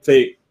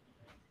 Sí.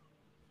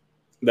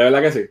 De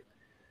verdad que sí.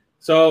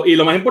 Y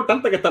lo más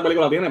importante que esta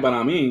película tiene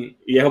para mí,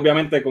 y es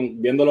obviamente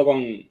viéndolo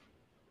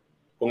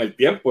con el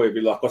tiempo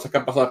y las cosas que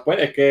han pasado después,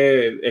 es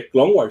que es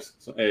Clone Wars.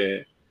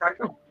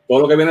 Exacto.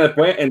 Todo lo que viene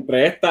después,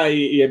 entre esta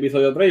y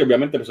episodio 3, y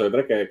obviamente episodio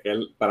 3, que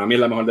para mí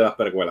es la mejor de las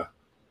precuelas.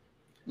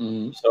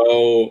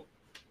 Hubo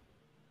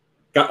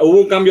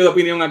un cambio de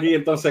opinión aquí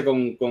entonces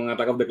con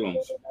Attack of the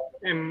Clones.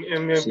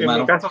 En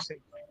mi caso sí.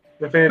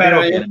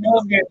 Pero yo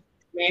creo que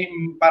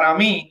para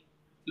mí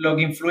lo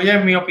que influye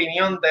en mi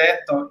opinión de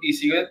esto, y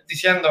sigo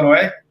diciéndolo,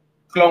 es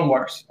Clone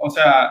Wars, o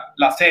sea,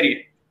 la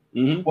serie.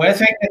 Puede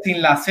ser que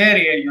sin la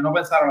serie yo no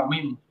pensara lo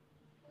mismo.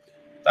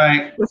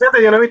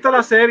 Fíjate, yo no he visto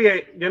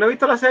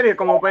la serie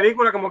como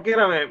película, como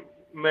quiera,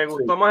 me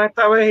gustó más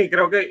esta vez y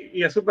creo que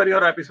es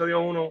superior a episodio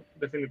 1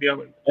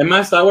 definitivamente. Es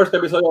más Star Wars que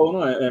episodio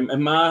 1, es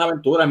más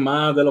aventura, es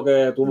más de lo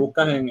que tú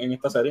buscas en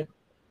esta serie.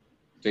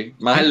 Sí,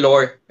 más el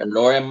lore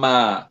es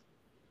más...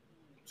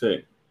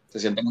 Sí. Se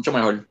siente mucho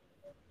mejor.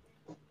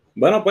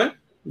 Bueno, pues,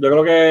 yo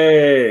creo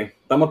que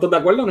estamos todos de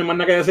acuerdo, no hay más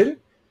nada que decir.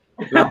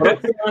 La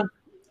próxima,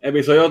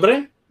 episodio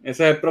 3.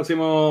 Ese es el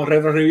próximo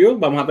retro review.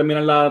 Vamos a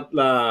terminar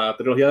la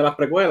trilogía de las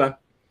precuelas.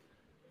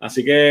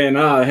 Así que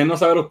nada, déjenos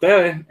saber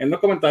ustedes en los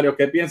comentarios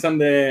qué piensan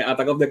de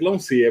Attack of the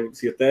Clones.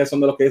 Si ustedes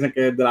son de los que dicen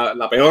que es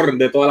la peor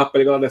de todas las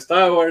películas de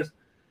Star Wars.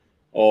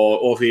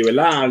 O si,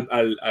 ¿verdad?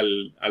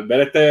 Al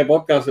ver este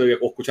podcast o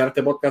escuchar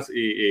este podcast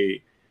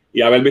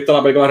y haber visto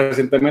la película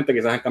recientemente,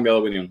 quizás han cambiado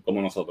de opinión,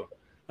 como nosotros.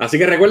 Así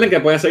que recuerden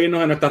que pueden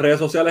seguirnos en nuestras redes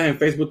sociales, en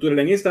Facebook, Twitter,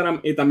 en Instagram,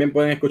 y también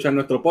pueden escuchar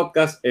nuestro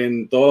podcast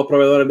en todos los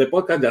proveedores de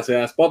podcast, ya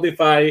sea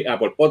Spotify,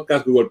 Apple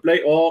Podcast, Google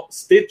Play o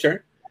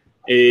Stitcher.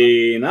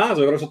 Y nada, yo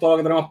creo que eso es todo lo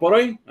que tenemos por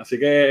hoy. Así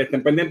que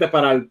estén pendientes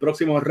para el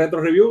próximo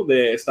retro review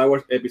de Star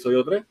Wars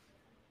Episodio 3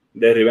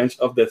 de Revenge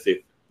of the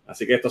Sith.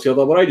 Así que esto ha sido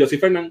todo por hoy. Yo soy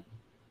Fernán.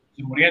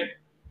 Soy Muriel.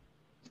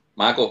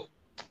 Maco.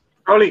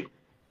 Oli.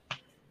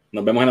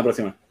 Nos vemos en la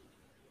próxima.